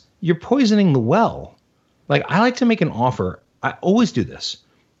else, you're poisoning the well. Like I like to make an offer. I always do this.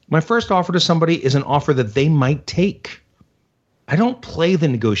 My first offer to somebody is an offer that they might take. I don't play the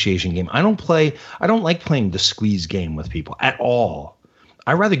negotiation game. I don't like playing the squeeze game with people at all.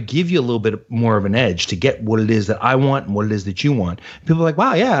 I rather give you a little bit more of an edge to get what it is that I want and what it is that you want. People are like,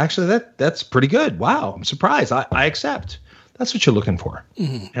 wow, yeah, actually that's pretty good. Wow, I'm surprised. I accept. That's what you're looking for.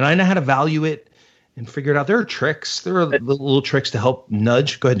 Mm-hmm. And I know how to value it and figure it out. There are tricks. There are little tricks to help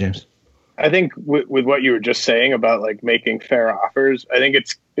nudge. Go ahead, James. I think with what you were just saying about like making fair offers, I think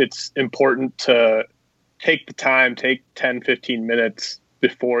it's important to take the time, take 10, 15 minutes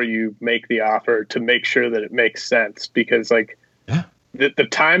before you make the offer to make sure that it makes sense. Because like the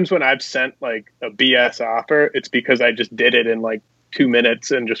times when I've sent like a BS offer, it's because I just did it in like 2 minutes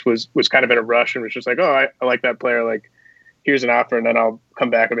and just was kind of in a rush and was just like, oh, I like that player. Like, here's an offer. And then I'll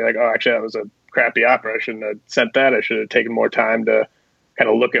come back and be like, oh, actually that was a crappy offer. I shouldn't have sent that. I should have taken more time to kind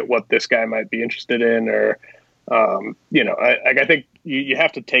of look at what this guy might be interested in, or, I think you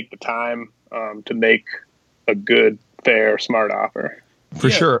have to take the time to make a good, fair, smart offer. For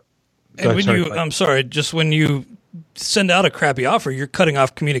sure. And when you send out a crappy offer, you're cutting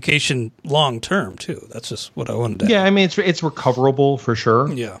off communication long term too. That's just what I wanted to add. Yeah, I mean, it's recoverable for sure.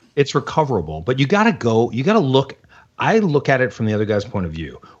 Yeah. It's recoverable, but you got to look. I look at it from the other guy's point of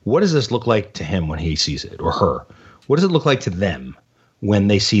view. What does this look like to him when he sees it, or her? What does it look like to them when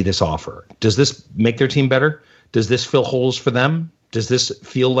they see this offer? Does this make their team better? Does this fill holes for them? Does this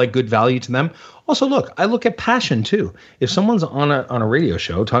feel like good value to them? Also, look, I look at passion too. If someone's on a radio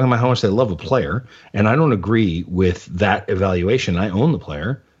show talking about how much they love a player, and I don't agree with that evaluation, I own the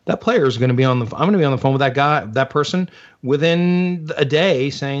player. That player is going to be I'm going to be on the phone with that person within a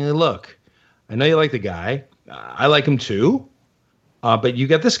day saying, look, I know you like the guy. I like him too. But you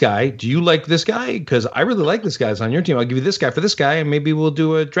got this guy. Do you like this guy? Because I really like this guy's on your team. I'll give you this guy for this guy, and maybe we'll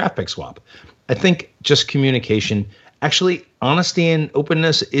do a draft pick swap. I think just communication, actually, honesty and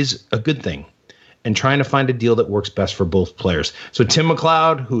openness is a good thing, and trying to find a deal that works best for both players. So Tim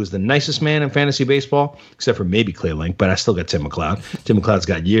McLeod, who is the nicest man in fantasy baseball, except for maybe Clay Link, but I still got Tim McLeod. Tim McLeod's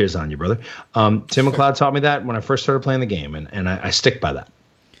got years on you, brother. Tim McLeod taught me that when I first started playing the game, and I stick by that.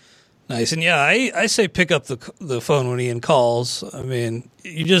 Nice. And yeah, I say pick up the phone when Ian calls. I mean,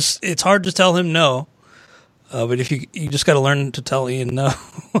 it's hard to tell him no. But if you just got to learn to tell Ian no.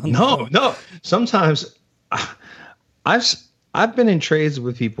 No. Sometimes I've been in trades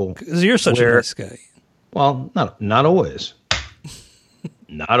with people because you're such a nice guy. Well, not always.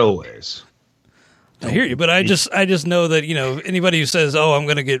 Not always. I hear you, but I just know that anybody who says, "Oh, I'm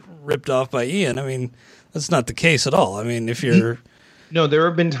going to get ripped off by Ian," I mean, that's not the case at all. I mean, if you're No, there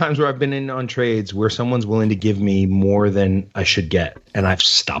have been times where I've been in on trades where someone's willing to give me more than I should get, and I've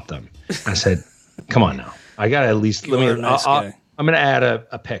stopped them. I said, "Come on now, I got to at least I'm going to add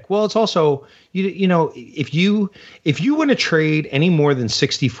a pick." Well, it's also you know if you want to trade any more than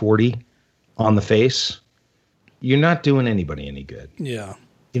 60-40 on the face, you're not doing anybody any good. Yeah.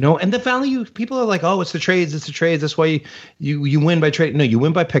 And the value, people are like, oh, it's the trades. That's why you win by trade. No, you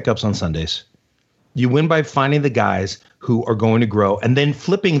win by pickups on Sundays. You win by finding the guys who are going to grow and then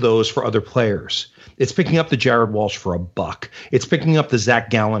flipping those for other players. It's picking up the Jared Walsh for $1. It's picking up the Zach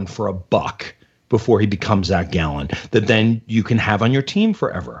Gallen for $1 before he becomes Zach Gallen that then you can have on your team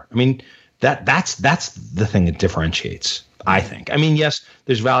forever. I mean, that's the thing that differentiates, I think. I mean, yes,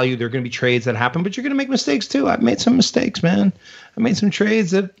 there's value. There are going to be trades that happen, but you're going to make mistakes too. I've made some mistakes, man. I made some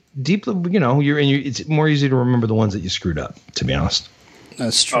trades that deeply, it's more easy to remember the ones that you screwed up, to be honest.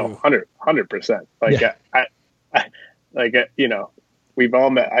 That's true. 100%. We've all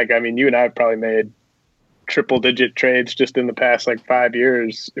met. Like, I mean, you and I have probably made triple-digit trades just in the past 5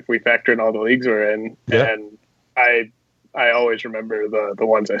 years if we factor in all the leagues we're in. Yeah. And I always remember the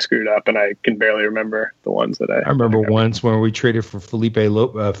ones I screwed up, and I can barely remember the ones that I remember once when we traded for Felipe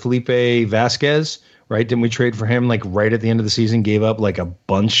Vasquez. Right? Didn't we trade for him right at the end of the season? Gave up a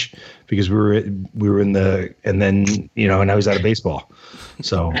bunch because we were in the, and then and now he's out of baseball.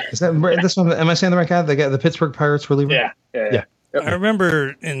 So is that this one? Am I saying the right guy? The Pittsburgh Pirates reliever? Yeah. Yep. I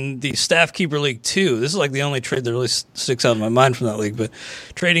remember in the Staff Keeper League 2, this is the only trade that really sticks out in my mind from that league, but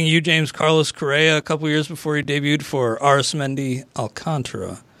trading you, James, Carlos Correa a couple years before he debuted for Arismendi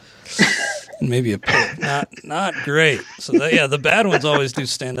Alcantara. Maybe a pick. Not great. So the bad ones always do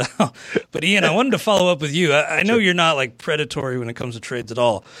stand out. But Ian, I wanted to follow up with you. I know you're not predatory when it comes to trades at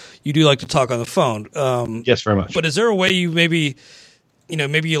all. You do like to talk on the phone. Yes, very much. But is there a way you maybe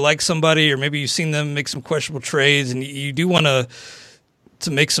you like somebody, or maybe you've seen them make some questionable trades, and you do want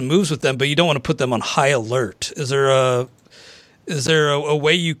to make some moves with them, but you don't want to put them on high alert? Is there a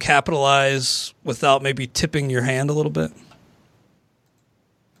way you capitalize without maybe tipping your hand a little bit?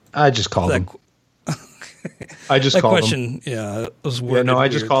 I just call them. I just call question, them. Yeah, was weird. I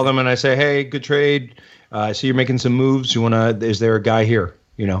just call them and I say, "Hey, good trade. I see you're making some moves. Is there a guy here?"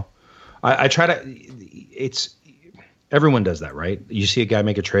 I try to. Everyone does that, right? You see a guy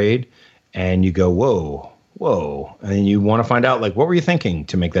make a trade, and you go, "Whoa," and you want to find out what were you thinking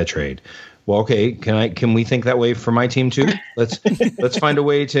to make that trade? Well, okay, can we think that way for my team too? Let's find a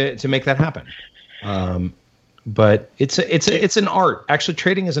way to make that happen. But it's an art. Actually,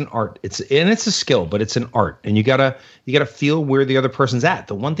 trading is an art. It's a skill, but it's an art, and you gotta feel where the other person's at.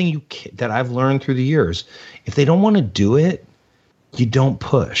 The one thing that I've learned through the years, if they don't want to do it, you don't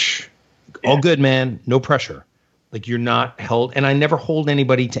push. Yeah. All good, man. No pressure. You're not held, and I never hold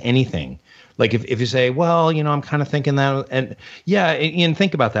anybody to anything. If you say, well, I'm kind of thinking that, and yeah, Ian,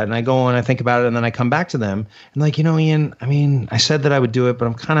 think about that, and I go and I think about it, and then I come back to them, and Ian, I mean, I said that I would do it, but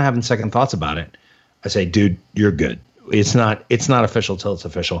I'm kind of having second thoughts about it. I say, dude, you're good. It's not official till it's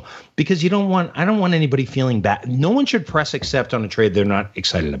official, because I don't want anybody feeling bad. No one should press accept on a trade they're not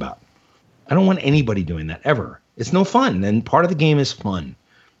excited about. I don't want anybody doing that ever. It's no fun. And part of the game is fun.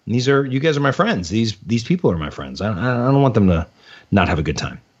 And you guys are my friends. These people are my friends. I don't want them to not have a good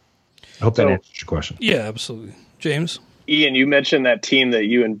time. I hope that answers your question. Yeah, absolutely. James? Ian, you mentioned that team that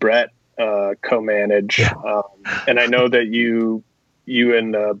you and Brett co-manage. Yeah. And I know that you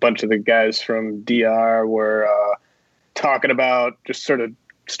and a bunch of the guys from DR were talking about just sort of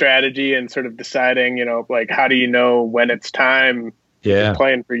strategy and sort of deciding, how do you know when it's time? Yeah. If you're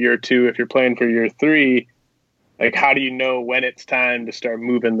playing for year 2, if you're playing for year 3, how do you know when it's time to start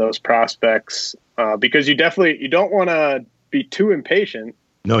moving those prospects? Because you don't want to be too impatient.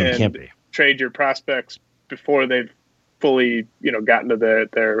 No, you can't be. Trade your prospects before they've fully, gotten to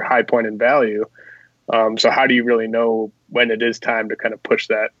their high point in value. So how do you really know when it is time to kind of push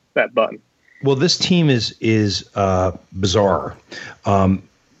that button? Well, this team is bizarre, and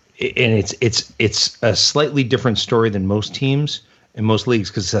it's a slightly different story than most teams in most leagues,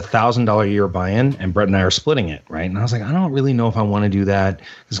 because it's $1,000 a year buy-in, and Brett and I are splitting it, right? And I was like, I don't really know if I want to do that.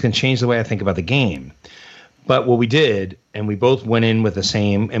 It's going to change the way I think about the game. But what we did, and we both went in with the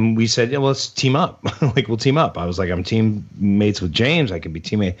same, and we said, well, let's team up. We'll team up. I was like, I'm teammates with James. I could be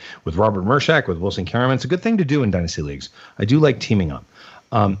teammate with Robert Mershak, with Wilson Karaman. It's a good thing to do in Dynasty Leagues. I do like teaming up.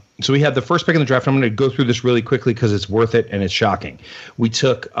 So we had the first pick in the draft. I'm going to go through this really quickly because it's worth it and it's shocking. We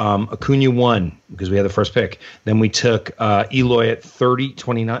took Acuna 1 because we had the first pick. Then we took Eloy at 30,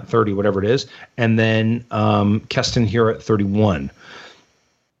 29, 30, whatever it is. And then Keston here at 31.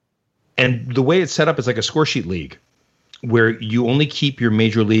 And the way it's set up is like a score sheet league where you only keep your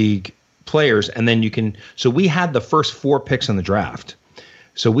major league players, and then you can. So we had the first 4 picks in the draft,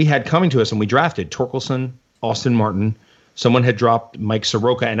 So we had coming to us, and we drafted Torkelson, Austin Martin. Someone had dropped Mike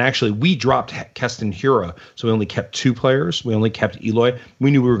Soroka, and actually we dropped Keston Hiura. So we only kept 2 players. We only kept Eloy.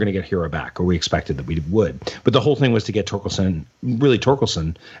 We knew we were going to get Hiura back, or we expected that we would. But the whole thing was to get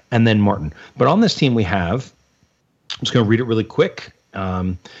Torkelson, and then Martin. But on this team we have, I'm just going to read it really quick.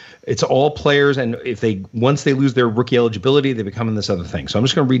 It's all players, and once they lose their rookie eligibility, they become in this other thing. So I'm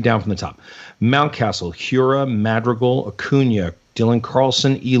just going to read down from the top. Mountcastle, Hiura, Madrigal, Acuna, Dylan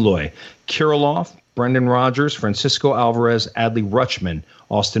Carlson, Eloy, Kirilloff, Brendan Rodgers, Francisco Alvarez, Adley Rutschman,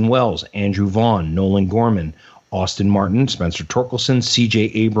 Austin Wells, Andrew Vaughn, Nolan Gorman, Austin Martin, Spencer Torkelson, C.J.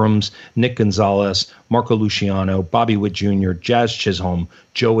 Abrams, Nick Gonzalez, Marco Luciano, Bobby Witt Jr., Jazz Chisholm,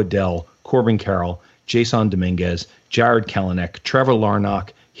 Joe Adell, Corbin Carroll, Jason Dominguez, Jared Kelenic, Trevor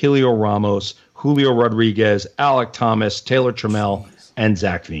Larnach, Helio Ramos, Julio Rodriguez, Alec Thomas, Taylor Trammell, and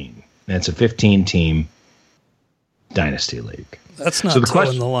Zach Veen. And it's a 15-team Dynasty League. That's not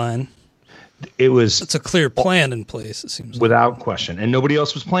towing the line. It's a clear plan in place, it seems without question. And nobody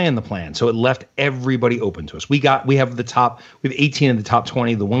else was playing the plan. So it left everybody open to us. We have 18 in the top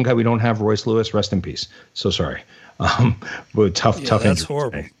 20. The one guy we don't have, Royce Lewis, rest in peace. So sorry. But tough that's injury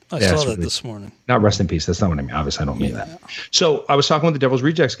horrible. today. I saw that this morning. Not rest in peace. That's not what I mean. Obviously, I don't mean that. So I was talking with the Devil's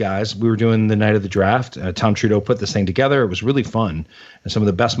Rejects guys. We were doing the night of the draft. Tom Trudeau put this thing together. It was really fun. And some of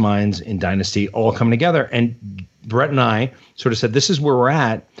the best minds in Dynasty all coming together. And Brett and I sort of said, this is where we're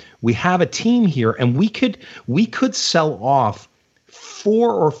at. We have a team here, and we could sell off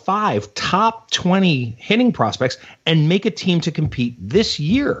 4 or 5 top 20 hitting prospects and make a team to compete this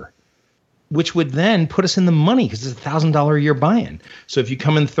year, which would then put us in the money because it's $1,000 a year buy-in. So if you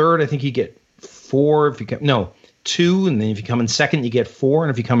come in third, I think you get 4. If you come 2, and then if you come in second, you get 4,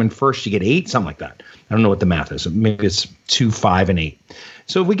 and if you come in first, you get 8, something like that. I don't know what the math is. Maybe it's 2, 5, and 8.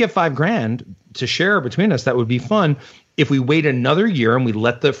 So if we get $5,000 to share between us, that would be fun. If we wait another year and we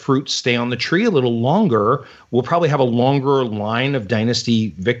let the fruit stay on the tree a little longer, we'll probably have a longer line of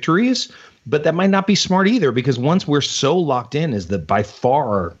Dynasty victories. But that might not be smart either, because once we're so locked in as the by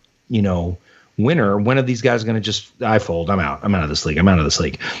far, winner, when are these guys going to just, I fold, I'm out of this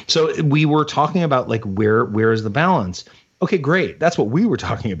league. So we were talking about where is the balance? Okay, great. That's what we were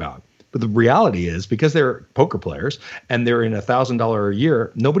talking about. But the reality is, because they're poker players and they're in $1,000 a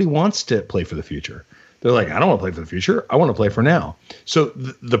year, nobody wants to play for the future. They're like, I don't want to play for the future. I want to play for now. So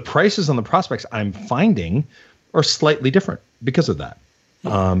the prices on the prospects I'm finding are slightly different because of that.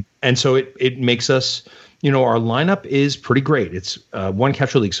 And so it makes us, our lineup is pretty great. It's one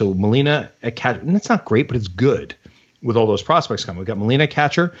catcher league. So Molina at catcher, and it's not great, but it's good with all those prospects coming. We've got Molina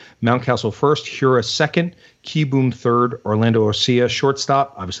catcher, Mountcastle first, Hiura second, Keyboom third, Orlando Arcia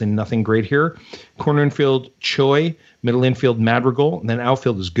shortstop. Obviously nothing great here. Corner infield, Choi. Middle infield, Madrigal. And then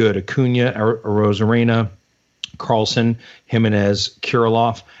outfield is good. Acuna, Arozarena, Carlson, Jimenez,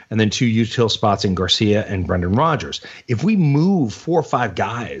 Kirilloff, and then 2 util spots in Garcia and Brendan Rodgers. If we move 4 or 5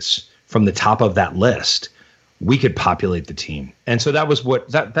 guys from the top of that list, we could populate the team. And so that was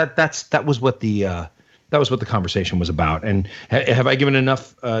what that was what the conversation was about. And have I given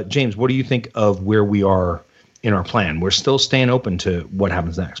enough, James? What do you think of where we are in our plan? We're still staying open to what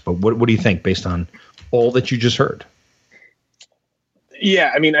happens next, but what do you think based on all that you just heard?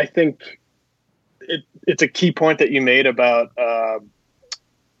 Yeah, I mean, I think it's a key point that you made about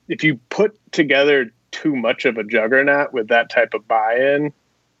if you put together too much of a juggernaut with that type of buy-in,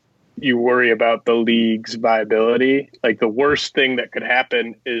 you worry about the league's viability. Like, the worst thing that could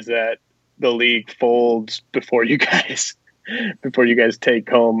happen is that the league folds before you guys take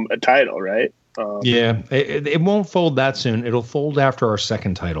home a title, right? It won't fold that soon. It'll fold after our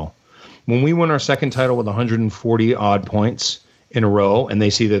second title. When we win our second title with 140 odd points in a row, and they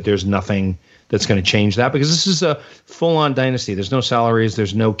see that there's nothing that's going to change that, because this is a full-on Dynasty. There's no salaries.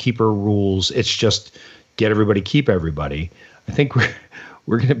 There's no keeper rules. It's just get everybody, keep everybody. I think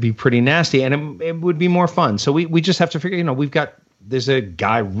we're going to be pretty nasty, and it would be more fun. So we just have to figure, there's a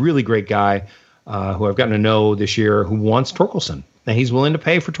guy, really great guy, who I've gotten to know this year, who wants Torkelson, and he's willing to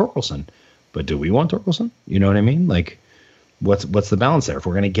pay for Torkelson. But do we want Torkelson? You know what I mean? Like, what's the balance there? If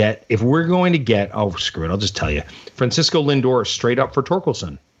we're going to get, oh, screw it, I'll just tell you, Francisco Lindor straight up for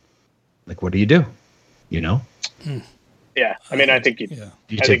Torkelson. Like, what do you do? Yeah, I mean, I think you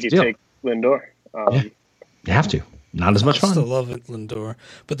take Lindor. You have to. Not as much fun. I still love it, Lindor.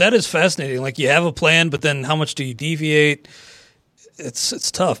 But that is fascinating. Like, you have a plan, but then how much do you deviate?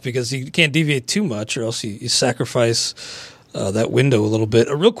 It's tough because you can't deviate too much, or else you sacrifice that window a little bit.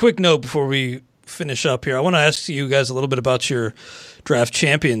 A real quick note before we finish up here. I want to ask you guys a little bit about your draft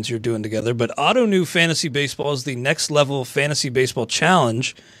champions you're doing together. But Ottoneu Fantasy Baseball is the next level fantasy baseball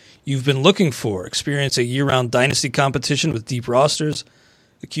challenge you've been looking for. Experience a year-round dynasty competition with deep rosters,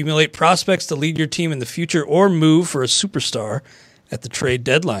 Accumulate prospects to lead your team in the future or move for a superstar at the trade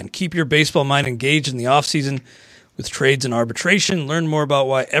deadline. Keep your baseball mind engaged in the offseason with trades and arbitration. Learn more about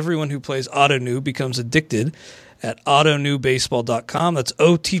why everyone who plays Ottoneu becomes addicted at OttoNewBaseball.com. That's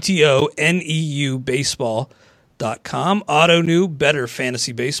OTTONEU baseball.com. Ottoneu, better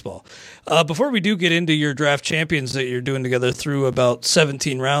fantasy baseball. Before we do get into your draft champions that you're doing together through about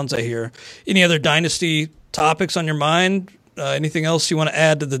 17 rounds, I hear, any other dynasty topics on your mind? Anything else you want to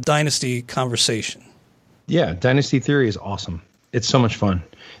add to the dynasty conversation? Yeah, Dynasty Theory is awesome. It's so much fun.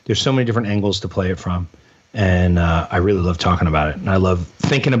 There's so many different angles to play it from. And I really love talking about it. And I love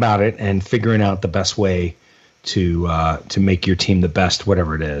thinking about it and figuring out the best way to make your team the best,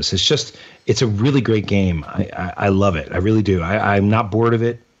 whatever it is. It's a really great game. I love it. I really do. I'm not bored of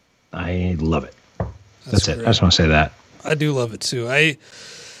it. I love it. That's it. I just want to say that. I do love it too. I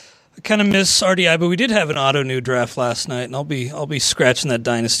kind of miss RDI, but we did have an Ottoneu draft last night, and I'll be scratching that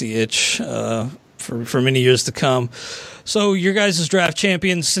dynasty itch for many years to come. So your guys' draft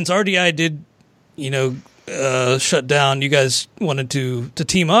champions, since RDI did, shut down, you guys wanted to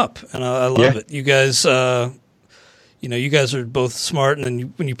team up, and I love it. You guys, you guys are both smart, and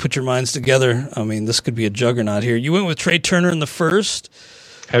then when you put your minds together, I mean, this could be a juggernaut here. You went with Trey Turner in the first.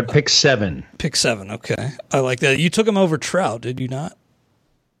 I had pick 7. Pick 7, okay. I like that. You took him over Trout, did you not?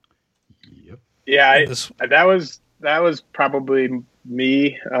 Yep. Yeah, that was probably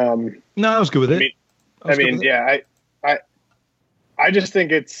me. No, I was good with it. I just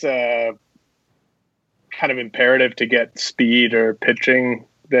think it's kind of imperative to get speed or pitching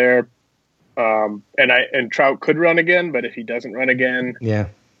there. And Trout could run again, but if he doesn't run again, the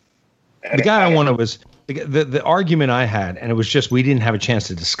guy I wanted was the argument I had, and it was just we didn't have a chance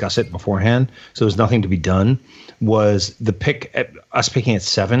to discuss it beforehand, so there was nothing to be done. Was the pick us picking at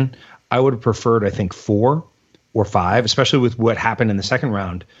 7? I would have preferred, I think, 4 or 5, especially with what happened in the second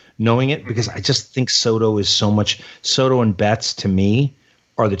round. Knowing it, because I just think Soto is so much. Soto and Betts to me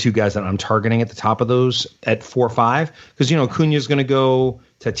are the two guys that I'm targeting at the top of those at 4 or 5. Because Acuna is going to go,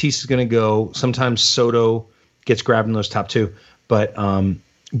 Tatis is going to go. Sometimes Soto gets grabbed in those top 2, but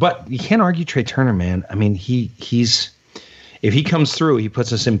you can't argue Trey Turner, man. I mean, he's if he comes through, he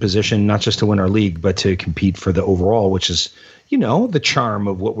puts us in position not just to win our league, but to compete for the overall, which is the charm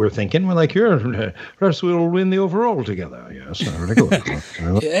of what we're thinking. We're like, here, perhaps we'll win the overall together. Yes,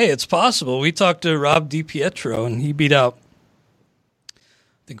 hey, it's possible. We talked to Rob DiPietro, and he beat out,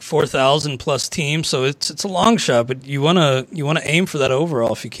 I think, 4,000 plus teams. So it's a long shot, but you wanna aim for that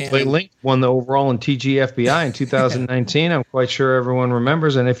overall if you can. Clay Link won the overall in TGFBI in 2019. I'm quite sure everyone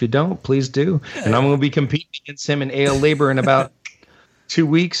remembers, and if you don't, please do. And I'm going to be competing against him in AL Labor in about 2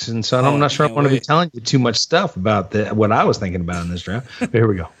 weeks, and so I'm not sure I want to be telling you too much stuff about what I was thinking about in this draft. But here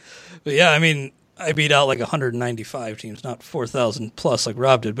we go. But yeah, I mean, I beat out like 195 teams, not 4,000 plus like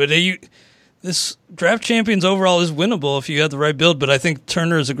Rob did. But this draft champions overall is winnable if you have the right build. But I think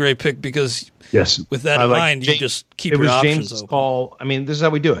Turner is a great pick because with that in mind, you just keep your options open. Call. I mean, this is how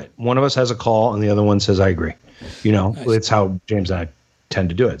we do it. One of us has a call, and the other one says, "I agree." Nice. It's how James and I tend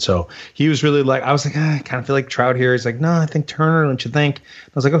to do it. So he was really like, I was like, I kind of feel like Trout here. He's like, no, I think Turner. Don't you think?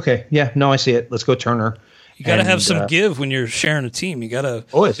 I was like, okay, yeah, no, I see it. Let's go Turner. You got to have some give when you're sharing a team. You got to.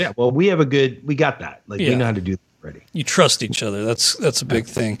 Oh, yeah. Well, we got that. Like we know how to do that already. You trust each other. That's a big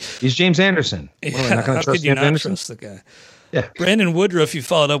thing. He's James Anderson. Yeah, well, not how could you not trust the guy? Yeah. Brandon Woodruff, you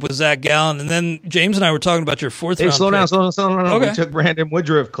followed up with Zach Gallen, and then James and I were talking about your 4th round. Slow down. Okay. We took Brandon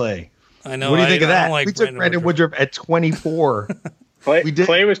Woodruff, Clay. I know. What do you think of that? We took Brandon Woodruff at 24.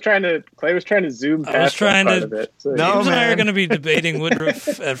 Clay was trying to zoom past. I was trying to. Of it, so. James and I are going to be debating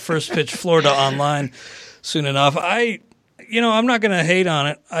Woodruff at First Pitch Florida online soon enough. I'm not going to hate on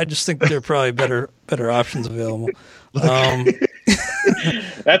it. I just think there are probably better options available.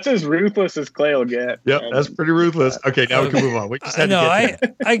 That's as ruthless as Clay will get. Yep, that's pretty ruthless. Okay, now we can move on. We just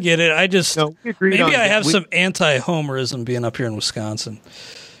I get it. I just maybe I have some anti-homerism being up here in Wisconsin.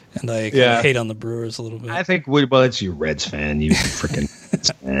 And I hate on the Brewers a little bit. I think, well, it's you Reds fan, you freaking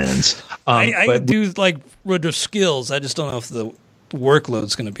fans. I do like Woodruff skills. I just don't know if the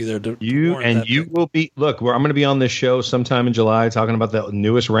workload's going to be there. You will be. Look, I'm going to be on this show sometime in July talking about the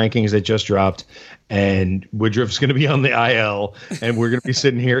newest rankings that just dropped, and Woodruff's going to be on the IL, and we're going to be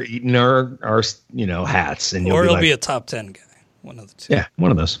sitting here eating our hats, and it'll be a top 10 guy, one of the two. Yeah,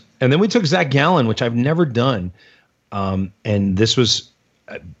 one of those. And then we took Zach Gallen, which I've never done, and this was.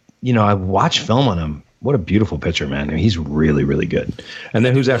 I watched film on him. What a beautiful pitcher, man. I mean, he's really, really good. And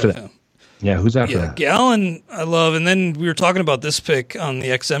then who's after that? Yeah, who's after that? Gallen, I love. And then we were talking about this pick on the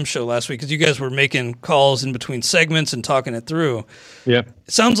XM show last week because you guys were making calls in between segments and talking it through. Yeah.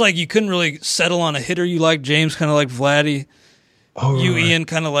 It sounds like you couldn't really settle on a hitter you like, James, kind of like Vladdy. you, Ian,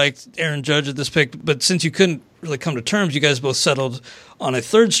 kind of liked Aaron Judge at this pick, but since you couldn't really come to terms, you guys both settled on a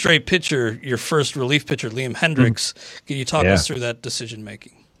third straight pitcher, your first relief pitcher, Liam Hendriks. Can you talk us through that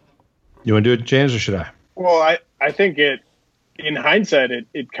decision-making? You want to do it, James, or should I? Well, I think in hindsight,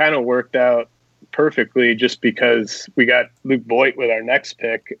 it kind of worked out perfectly just because we got Luke Voit with our next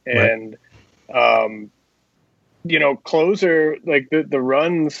pick. And, closer, like the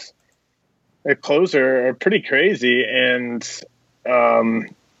runs at closer are pretty crazy. And I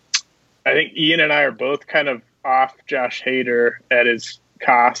think Ian and I are both kind of off Josh Hader at his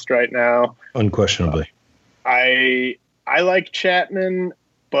cost right now. Unquestionably. I like Chapman,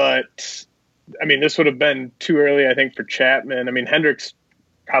 but I mean, this would have been too early, I think, for Chapman. I mean, Hendriks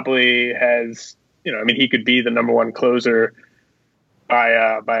probably has, he could be the number one closer by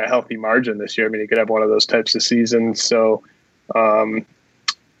a healthy margin this year. I mean, he could have one of those types of seasons. So,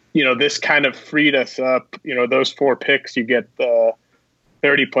 this kind of freed us up. Those 4 picks, you get the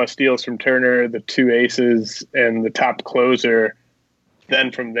 30-plus deals from Turner, the 2 aces, and the top closer.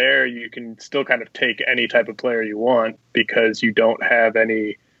 Then from there, you can still kind of take any type of player you want because you don't have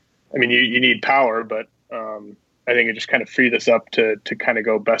any. I mean, you need power, but I think it just kind of freed us up to kind of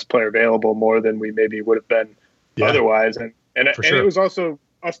go best player available more than we maybe would have been otherwise. And it was also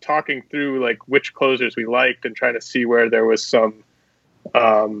us talking through like which closers we liked and trying to see where there was some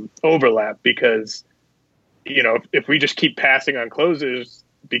overlap because, if we just keep passing on closers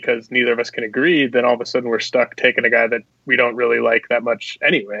because neither of us can agree, then all of a sudden we're stuck taking a guy that we don't really like that much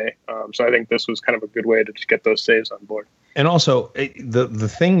anyway. So I think this was kind of a good way to just get those saves on board. And also, the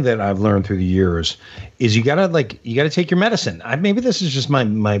thing that I've learned through the years is you gotta take your medicine. Maybe this is just my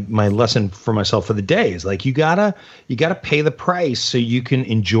lesson for myself for the day is like you gotta pay the price so you can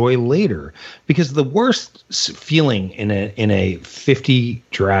enjoy later. Because the worst feeling in a 50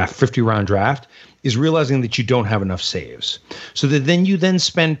 round draft is realizing that you don't have enough saves. So that then you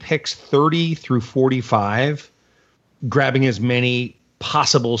spend picks 30 through 45 grabbing as many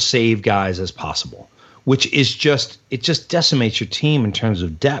possible save guys as possible. Which is it just decimates your team in terms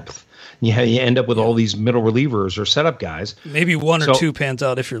of depth. You end up with all these middle relievers or setup guys. Maybe one or two pans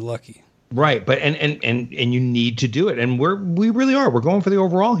out if you're lucky. Right, but and you need to do it, and we really are. We're going for the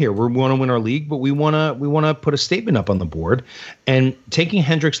overall here. We want to win our league, but we want to put a statement up on the board. And taking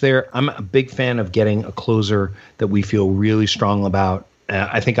Hendriks there, I'm a big fan of getting a closer that we feel really strong about.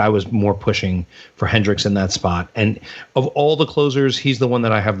 I think I was more pushing for Hendriks in that spot. And of all the closers, he's the one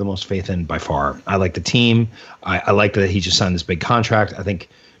that I have the most faith in by far. I like the team. I like that he just signed this big contract. I think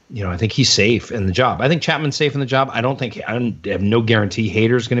he's safe in the job. I think Chapman's safe in the job. I have no guarantee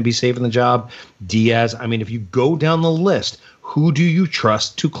Hader's going to be safe in the job. Diaz. I mean, if you go down the list, who do you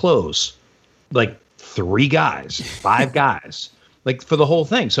trust to close? Like 3 guys, 5 guys, like for the whole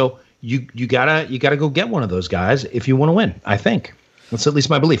thing. So you gotta go get one of those guys if you want to win, I think. That's at least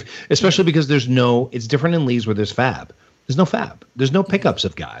my belief, especially because it's different in leagues where there's fab. There's no fab. There's no pickups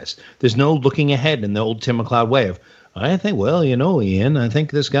of guys. There's no looking ahead in the old Tim McLeod way of, I think, Ian, I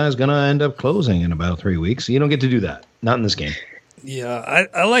think this guy's going to end up closing in about 3 weeks. You don't get to do that. Not in this game. Yeah,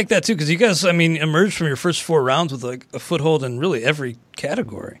 I like that too because you guys, emerged from your first 4 rounds with like a foothold in really every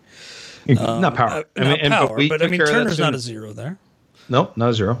category. Not power. But Turner's not a 0 there. No,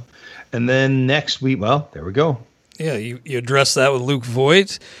 not a 0. And then next week, there we go. Yeah, you addressed that with Luke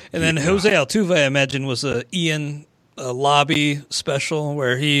Voit. And then Jose Altuve, I imagine, was a Ian lobby special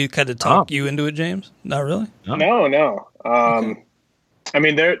where he kind of talked you into it, James? Not really? No. Okay. I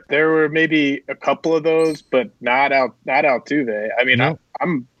mean, there were maybe a couple of those, but not Altuve. I mean, no.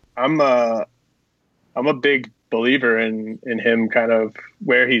 I'm a big believer in him kind of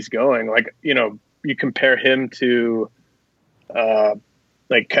where he's going. Like, you compare him to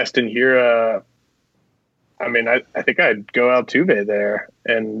like Keston Hiura. I mean, I think I'd go Altuve there.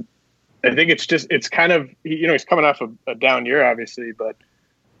 And I think it's kind of, he's coming off a down year, obviously, but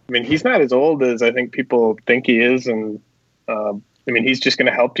I mean, he's not as old as I think people think he is. And he's just going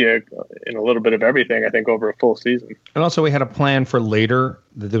to help you in a little bit of everything, I think, over a full season. And also we had a plan for later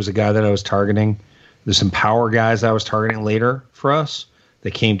that there was a guy that I was targeting. There's some power guys I was targeting later for us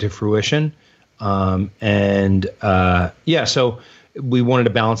that came to fruition. So we wanted to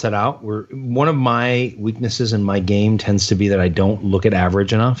balance that out. One of my weaknesses in my game tends to be that I don't look at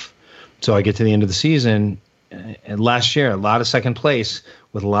average enough. So I get to the end of the season, and last year, a lot of second place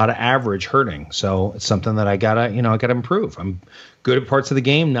with a lot of average hurting. So it's something that I gotta improve. I'm good at parts of the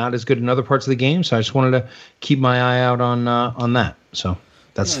game, not as good in other parts of the game. So I just wanted to keep my eye out on that. So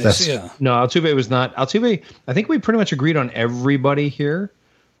that's no, Altuve was not Altuve. I think we pretty much agreed on everybody here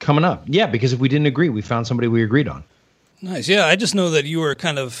coming up. Yeah, because if we didn't agree, we found somebody we agreed on. Nice. Yeah, I just know that you were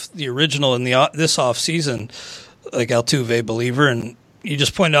kind of the original in this off season like Altuve believer, and you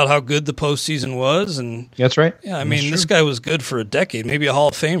just pointed out how good the postseason was, and that's right. Yeah, I mean, this guy was good for a decade, maybe a Hall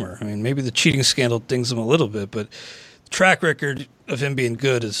of Famer. I mean, maybe the cheating scandal dings him a little bit, but the track record of him being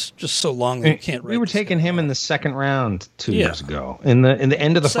good is just so long that you can't. We were taking him in the second round 2 years ago, in the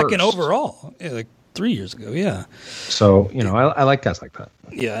end of the second first. overall, like 3 years ago. Yeah. So I like guys like that.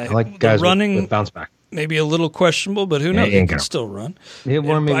 Yeah, I like guys running with bounce back. Maybe a little questionable, but who knows? He can still run. He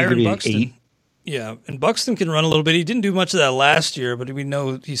won maybe Buxton, 8. Yeah, and Buxton can run a little bit. He didn't do much of that last year, but we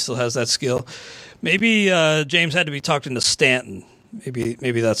know he still has that skill. Maybe James had to be talked into Stanton.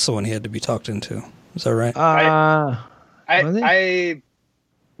 Maybe that's the one he had to be talked into. Is that right? I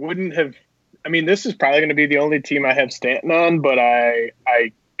wouldn't have. I mean, this is probably going to be the only team I have Stanton on, but I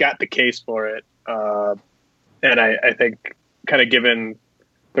got the case for it, and I think kind of given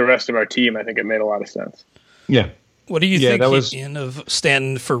the rest of our team, I think it made a lot of sense. Yeah. What do you think Ian, of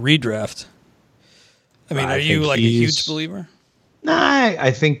Stanton for redraft? I mean, are you like a huge believer? Nah,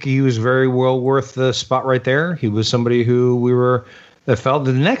 I think he was very well worth the spot right there. He was somebody who that felt.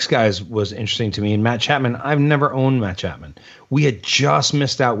 The next guy was interesting to me, and Matt Chapman. I've never owned Matt Chapman. We had just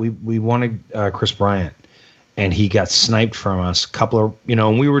missed out. We wanted Chris Bryant, and he got sniped from us.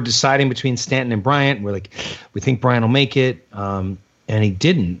 And we were deciding between Stanton and Bryant. We're like, we think Bryant will make it, and he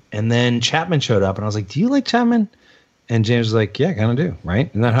didn't. And then Chapman showed up, and I was like, do you like Chapman? And James was like, yeah, kind of do, right?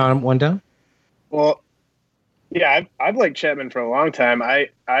 Isn't that how it went down? Well, yeah, I've liked Chapman for a long time. I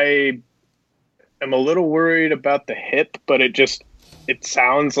am a little worried about the hip, but it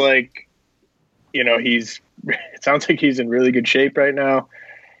sounds like, it sounds like he's in really good shape right now.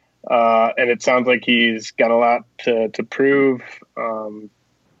 And it sounds like he's got a lot to prove.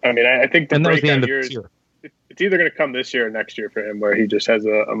 I think the breakout year it's either going to come this year or next year for him, where he just has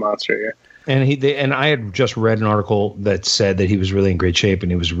a monster year. And I had just read an article that said that he was really in great shape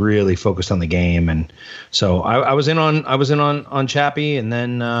and he was really focused on the game, and so I was in on Chappie, and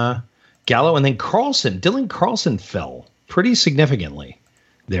then Gallo, and then Carlson. Dylan Carlson fell pretty significantly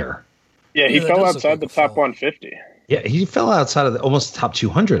there. Yeah, he fell outside the top 150. Yeah, he fell outside of almost the top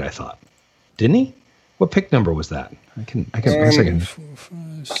 200. I thought, didn't he? What pick number was that? I can. I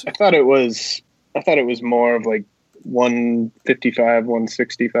thought it was more of like 155,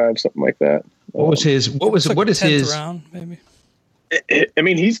 165, something like that. What is his round, maybe?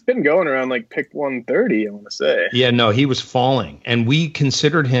 He's been going around like pick 130, I want to say. Yeah, no, he was falling, and we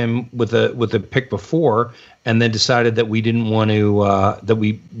considered him with a pick before, and then decided that we didn't want to that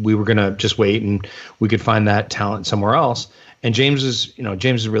we were going to just wait and we could find that talent somewhere else. And James is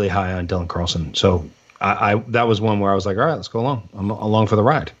really high on Dylan Carlson, so I that was one where I was like, all right, let's go along. I'm along for the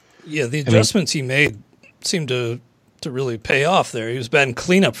ride. Yeah, the adjustments he made seemed to really pay off there. He was batting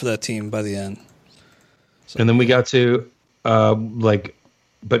cleanup for that team by the end. So. And then we got to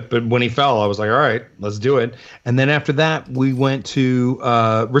but when he fell, I was like, all right, let's do it. And then after that, we went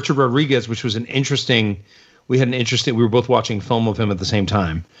to Richard Rodriguez, which was we were both watching film of him at the same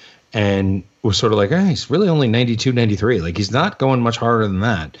time. And was sort of like, he's really only 92, 93. Like, he's not going much harder than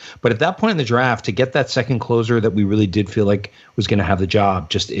that. But at that point in the draft, to get that second closer that we really did feel like was going to have the job,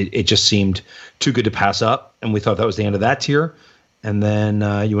 it just seemed too good to pass up. And we thought that was the end of that tier. And then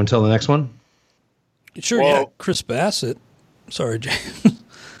you want to tell the next one? Sure, yeah. Chris Bassett. Sorry, James.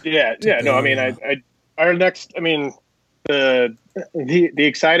 Yeah. No, our next, the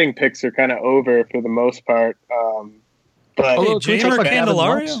exciting picks are kind of over for the most part. But Jeimer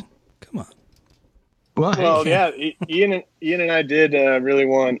Candelario? Come on. Well, yeah, Ian and I did really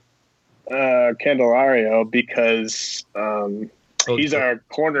want Candelario because he's our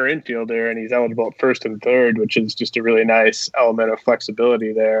corner infielder and he's eligible at first and third, which is just a really nice element of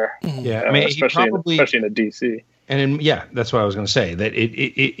flexibility there. Yeah, especially in the DC. And that's what I was going to say, that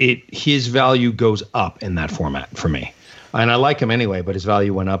his value goes up in that format for me. And I like him anyway, but his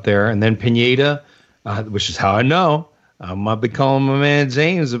value went up there. And then Pineda, which is how I know. I might be calling my man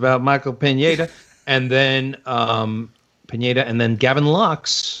James about Michael Pineda, and then Pineda, and then Gavin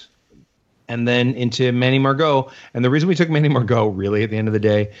Lux, and then into Manny Margot. And the reason we took Manny Margot, really, at the end of the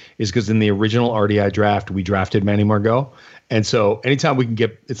day, is because in the original RDI draft, we drafted Manny Margot. And so anytime we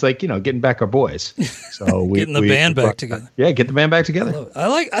can it's like, getting back our boys. So getting the band back together. Yeah, get the band back together.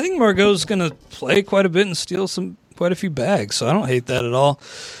 I think Margot's going to play quite a bit and steal quite a few bags, so I don't hate that at all.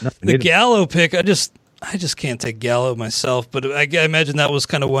 The Gallo pick, I just can't take Gallo myself, but I imagine that was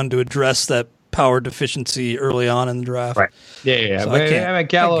kind of one to address that power deficiency early on in the draft. Right. Yeah. So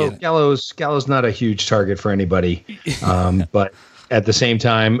Gallo's not a huge target for anybody, but at the same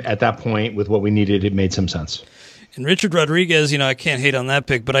time, at that point, with what we needed, it made some sense. And Richard Rodriguez, I can't hate on that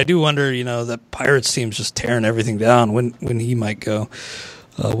pick, but I do wonder, that Pirates team's just tearing everything down when he might go.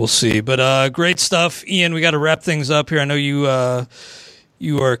 We'll see. But great stuff. Ian, we got to wrap things up here. I know you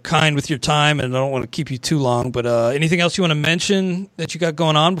are kind with your time, and I don't want to keep you too long. But anything else you want to mention that you got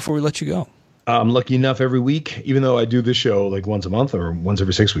going on before we let you go? I'm lucky enough every week, even though I do this show like once a month or once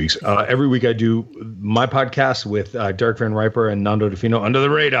every 6 weeks. Every week I do my podcast with Derek Van Riper and Nando DeFino, Under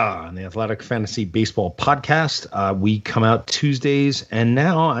the Radar, on the Athletic Fantasy Baseball Podcast. We come out Tuesdays, and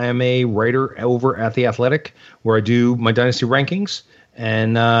now I am a writer over at The Athletic where I do my Dynasty rankings.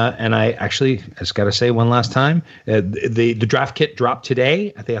 And I actually, I just got to say one last time, the draft kit dropped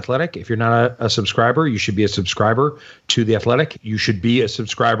today at The Athletic. If you're not a subscriber, you should be a subscriber to The Athletic. You should be a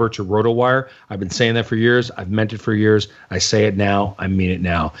subscriber to RotoWire. I've been saying that for years. I've meant it for years. I say it now. I mean it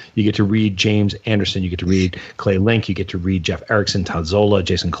now. You get to read James Anderson. You get to read Clay Link. You get to read Jeff Erickson, Todd Zola,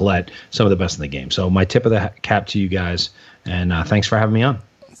 Jason Collette, some of the best in the game. So my tip of the cap to you guys, and thanks for having me on.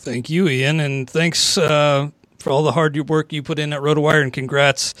 Thank you, Ian, and thanks for all the hard work you put in at RotoWire, and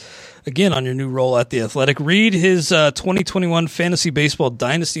congrats again on your new role at The Athletic. Read his 2021 Fantasy Baseball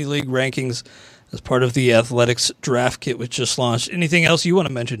Dynasty League rankings as part of The Athletic's draft kit, which just launched. Anything else you want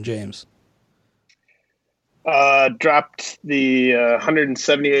to mention, James? Dropped the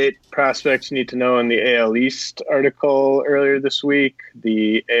 178 prospects you need to know in the AL East article earlier this week.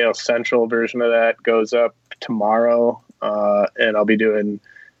 The AL Central version of that goes up tomorrow, and I'll be doing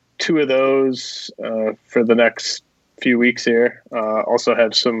 2 of those for the next few weeks here. Also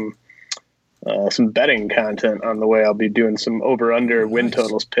have some betting content on the way. I'll be doing some over-under win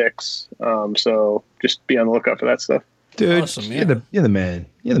totals picks. So just be on the lookout for that stuff. Dude, awesome, you're the man.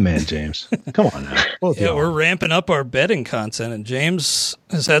 You're the man, James. Come on now. Yeah, we're ramping up our betting content, and James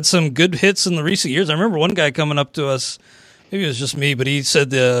has had some good hits in the recent years. I remember one guy coming up to us, maybe it was just me, but he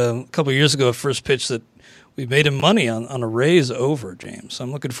said a couple of years ago at first pitch that we made him money on a Rays over, James.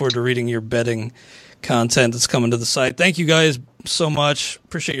 I'm looking forward to reading your betting content that's coming to the site. Thank you guys so much.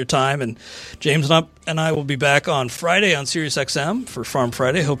 Appreciate your time. And James and I will be back on Friday on SiriusXM for Farm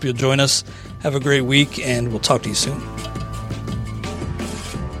Friday. Hope you'll join us. Have a great week, and we'll talk to you soon.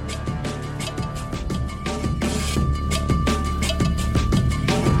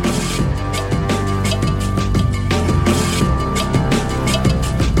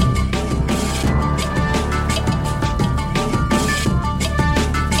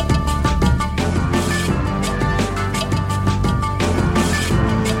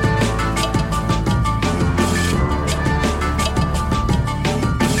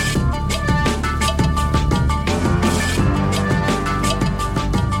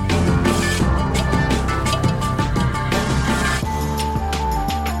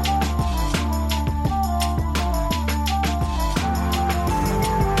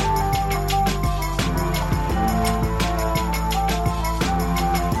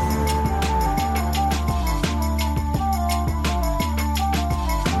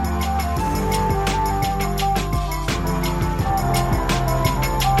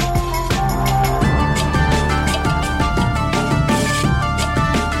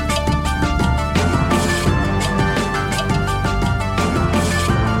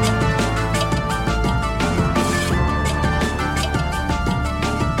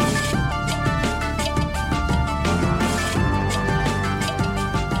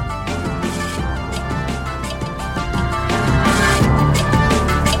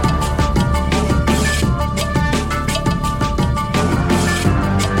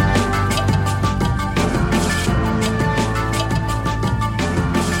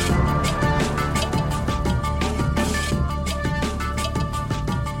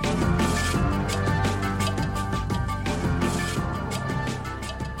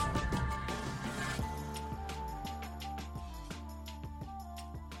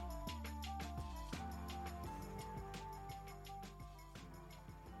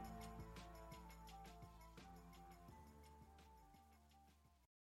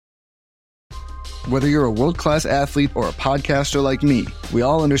 Whether you're a world-class athlete or a podcaster like me, we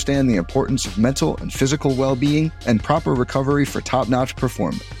all understand the importance of mental and physical well-being and proper recovery for top-notch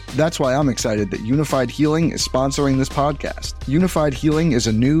performance. That's why I'm excited that Unified Healing is sponsoring this podcast. Unified Healing is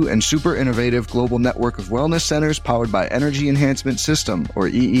a new and super innovative global network of wellness centers powered by Energy Enhancement System, or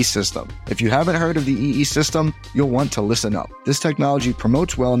EE System. If you haven't heard of the EE System, you'll want to listen up. This technology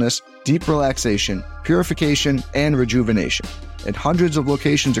promotes wellness, deep relaxation, purification, and rejuvenation. At hundreds of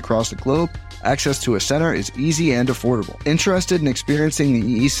locations across the globe, access to a center is easy and affordable. Interested in experiencing the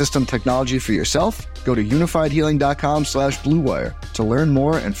EE System technology for yourself? Go to unifiedhealing.com/bluewire to learn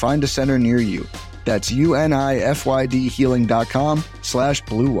more and find a center near you. That's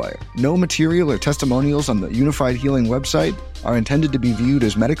unifydhealing.com/bluewire. No material or testimonials on the Unified Healing website are intended to be viewed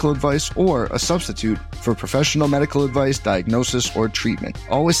as medical advice or a substitute for professional medical advice, diagnosis, or treatment.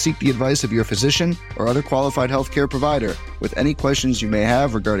 Always seek the advice of your physician or other qualified healthcare provider with any questions you may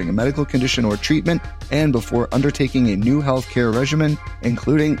have regarding a medical condition or treatment and before undertaking a new healthcare regimen,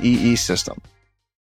 including EE system.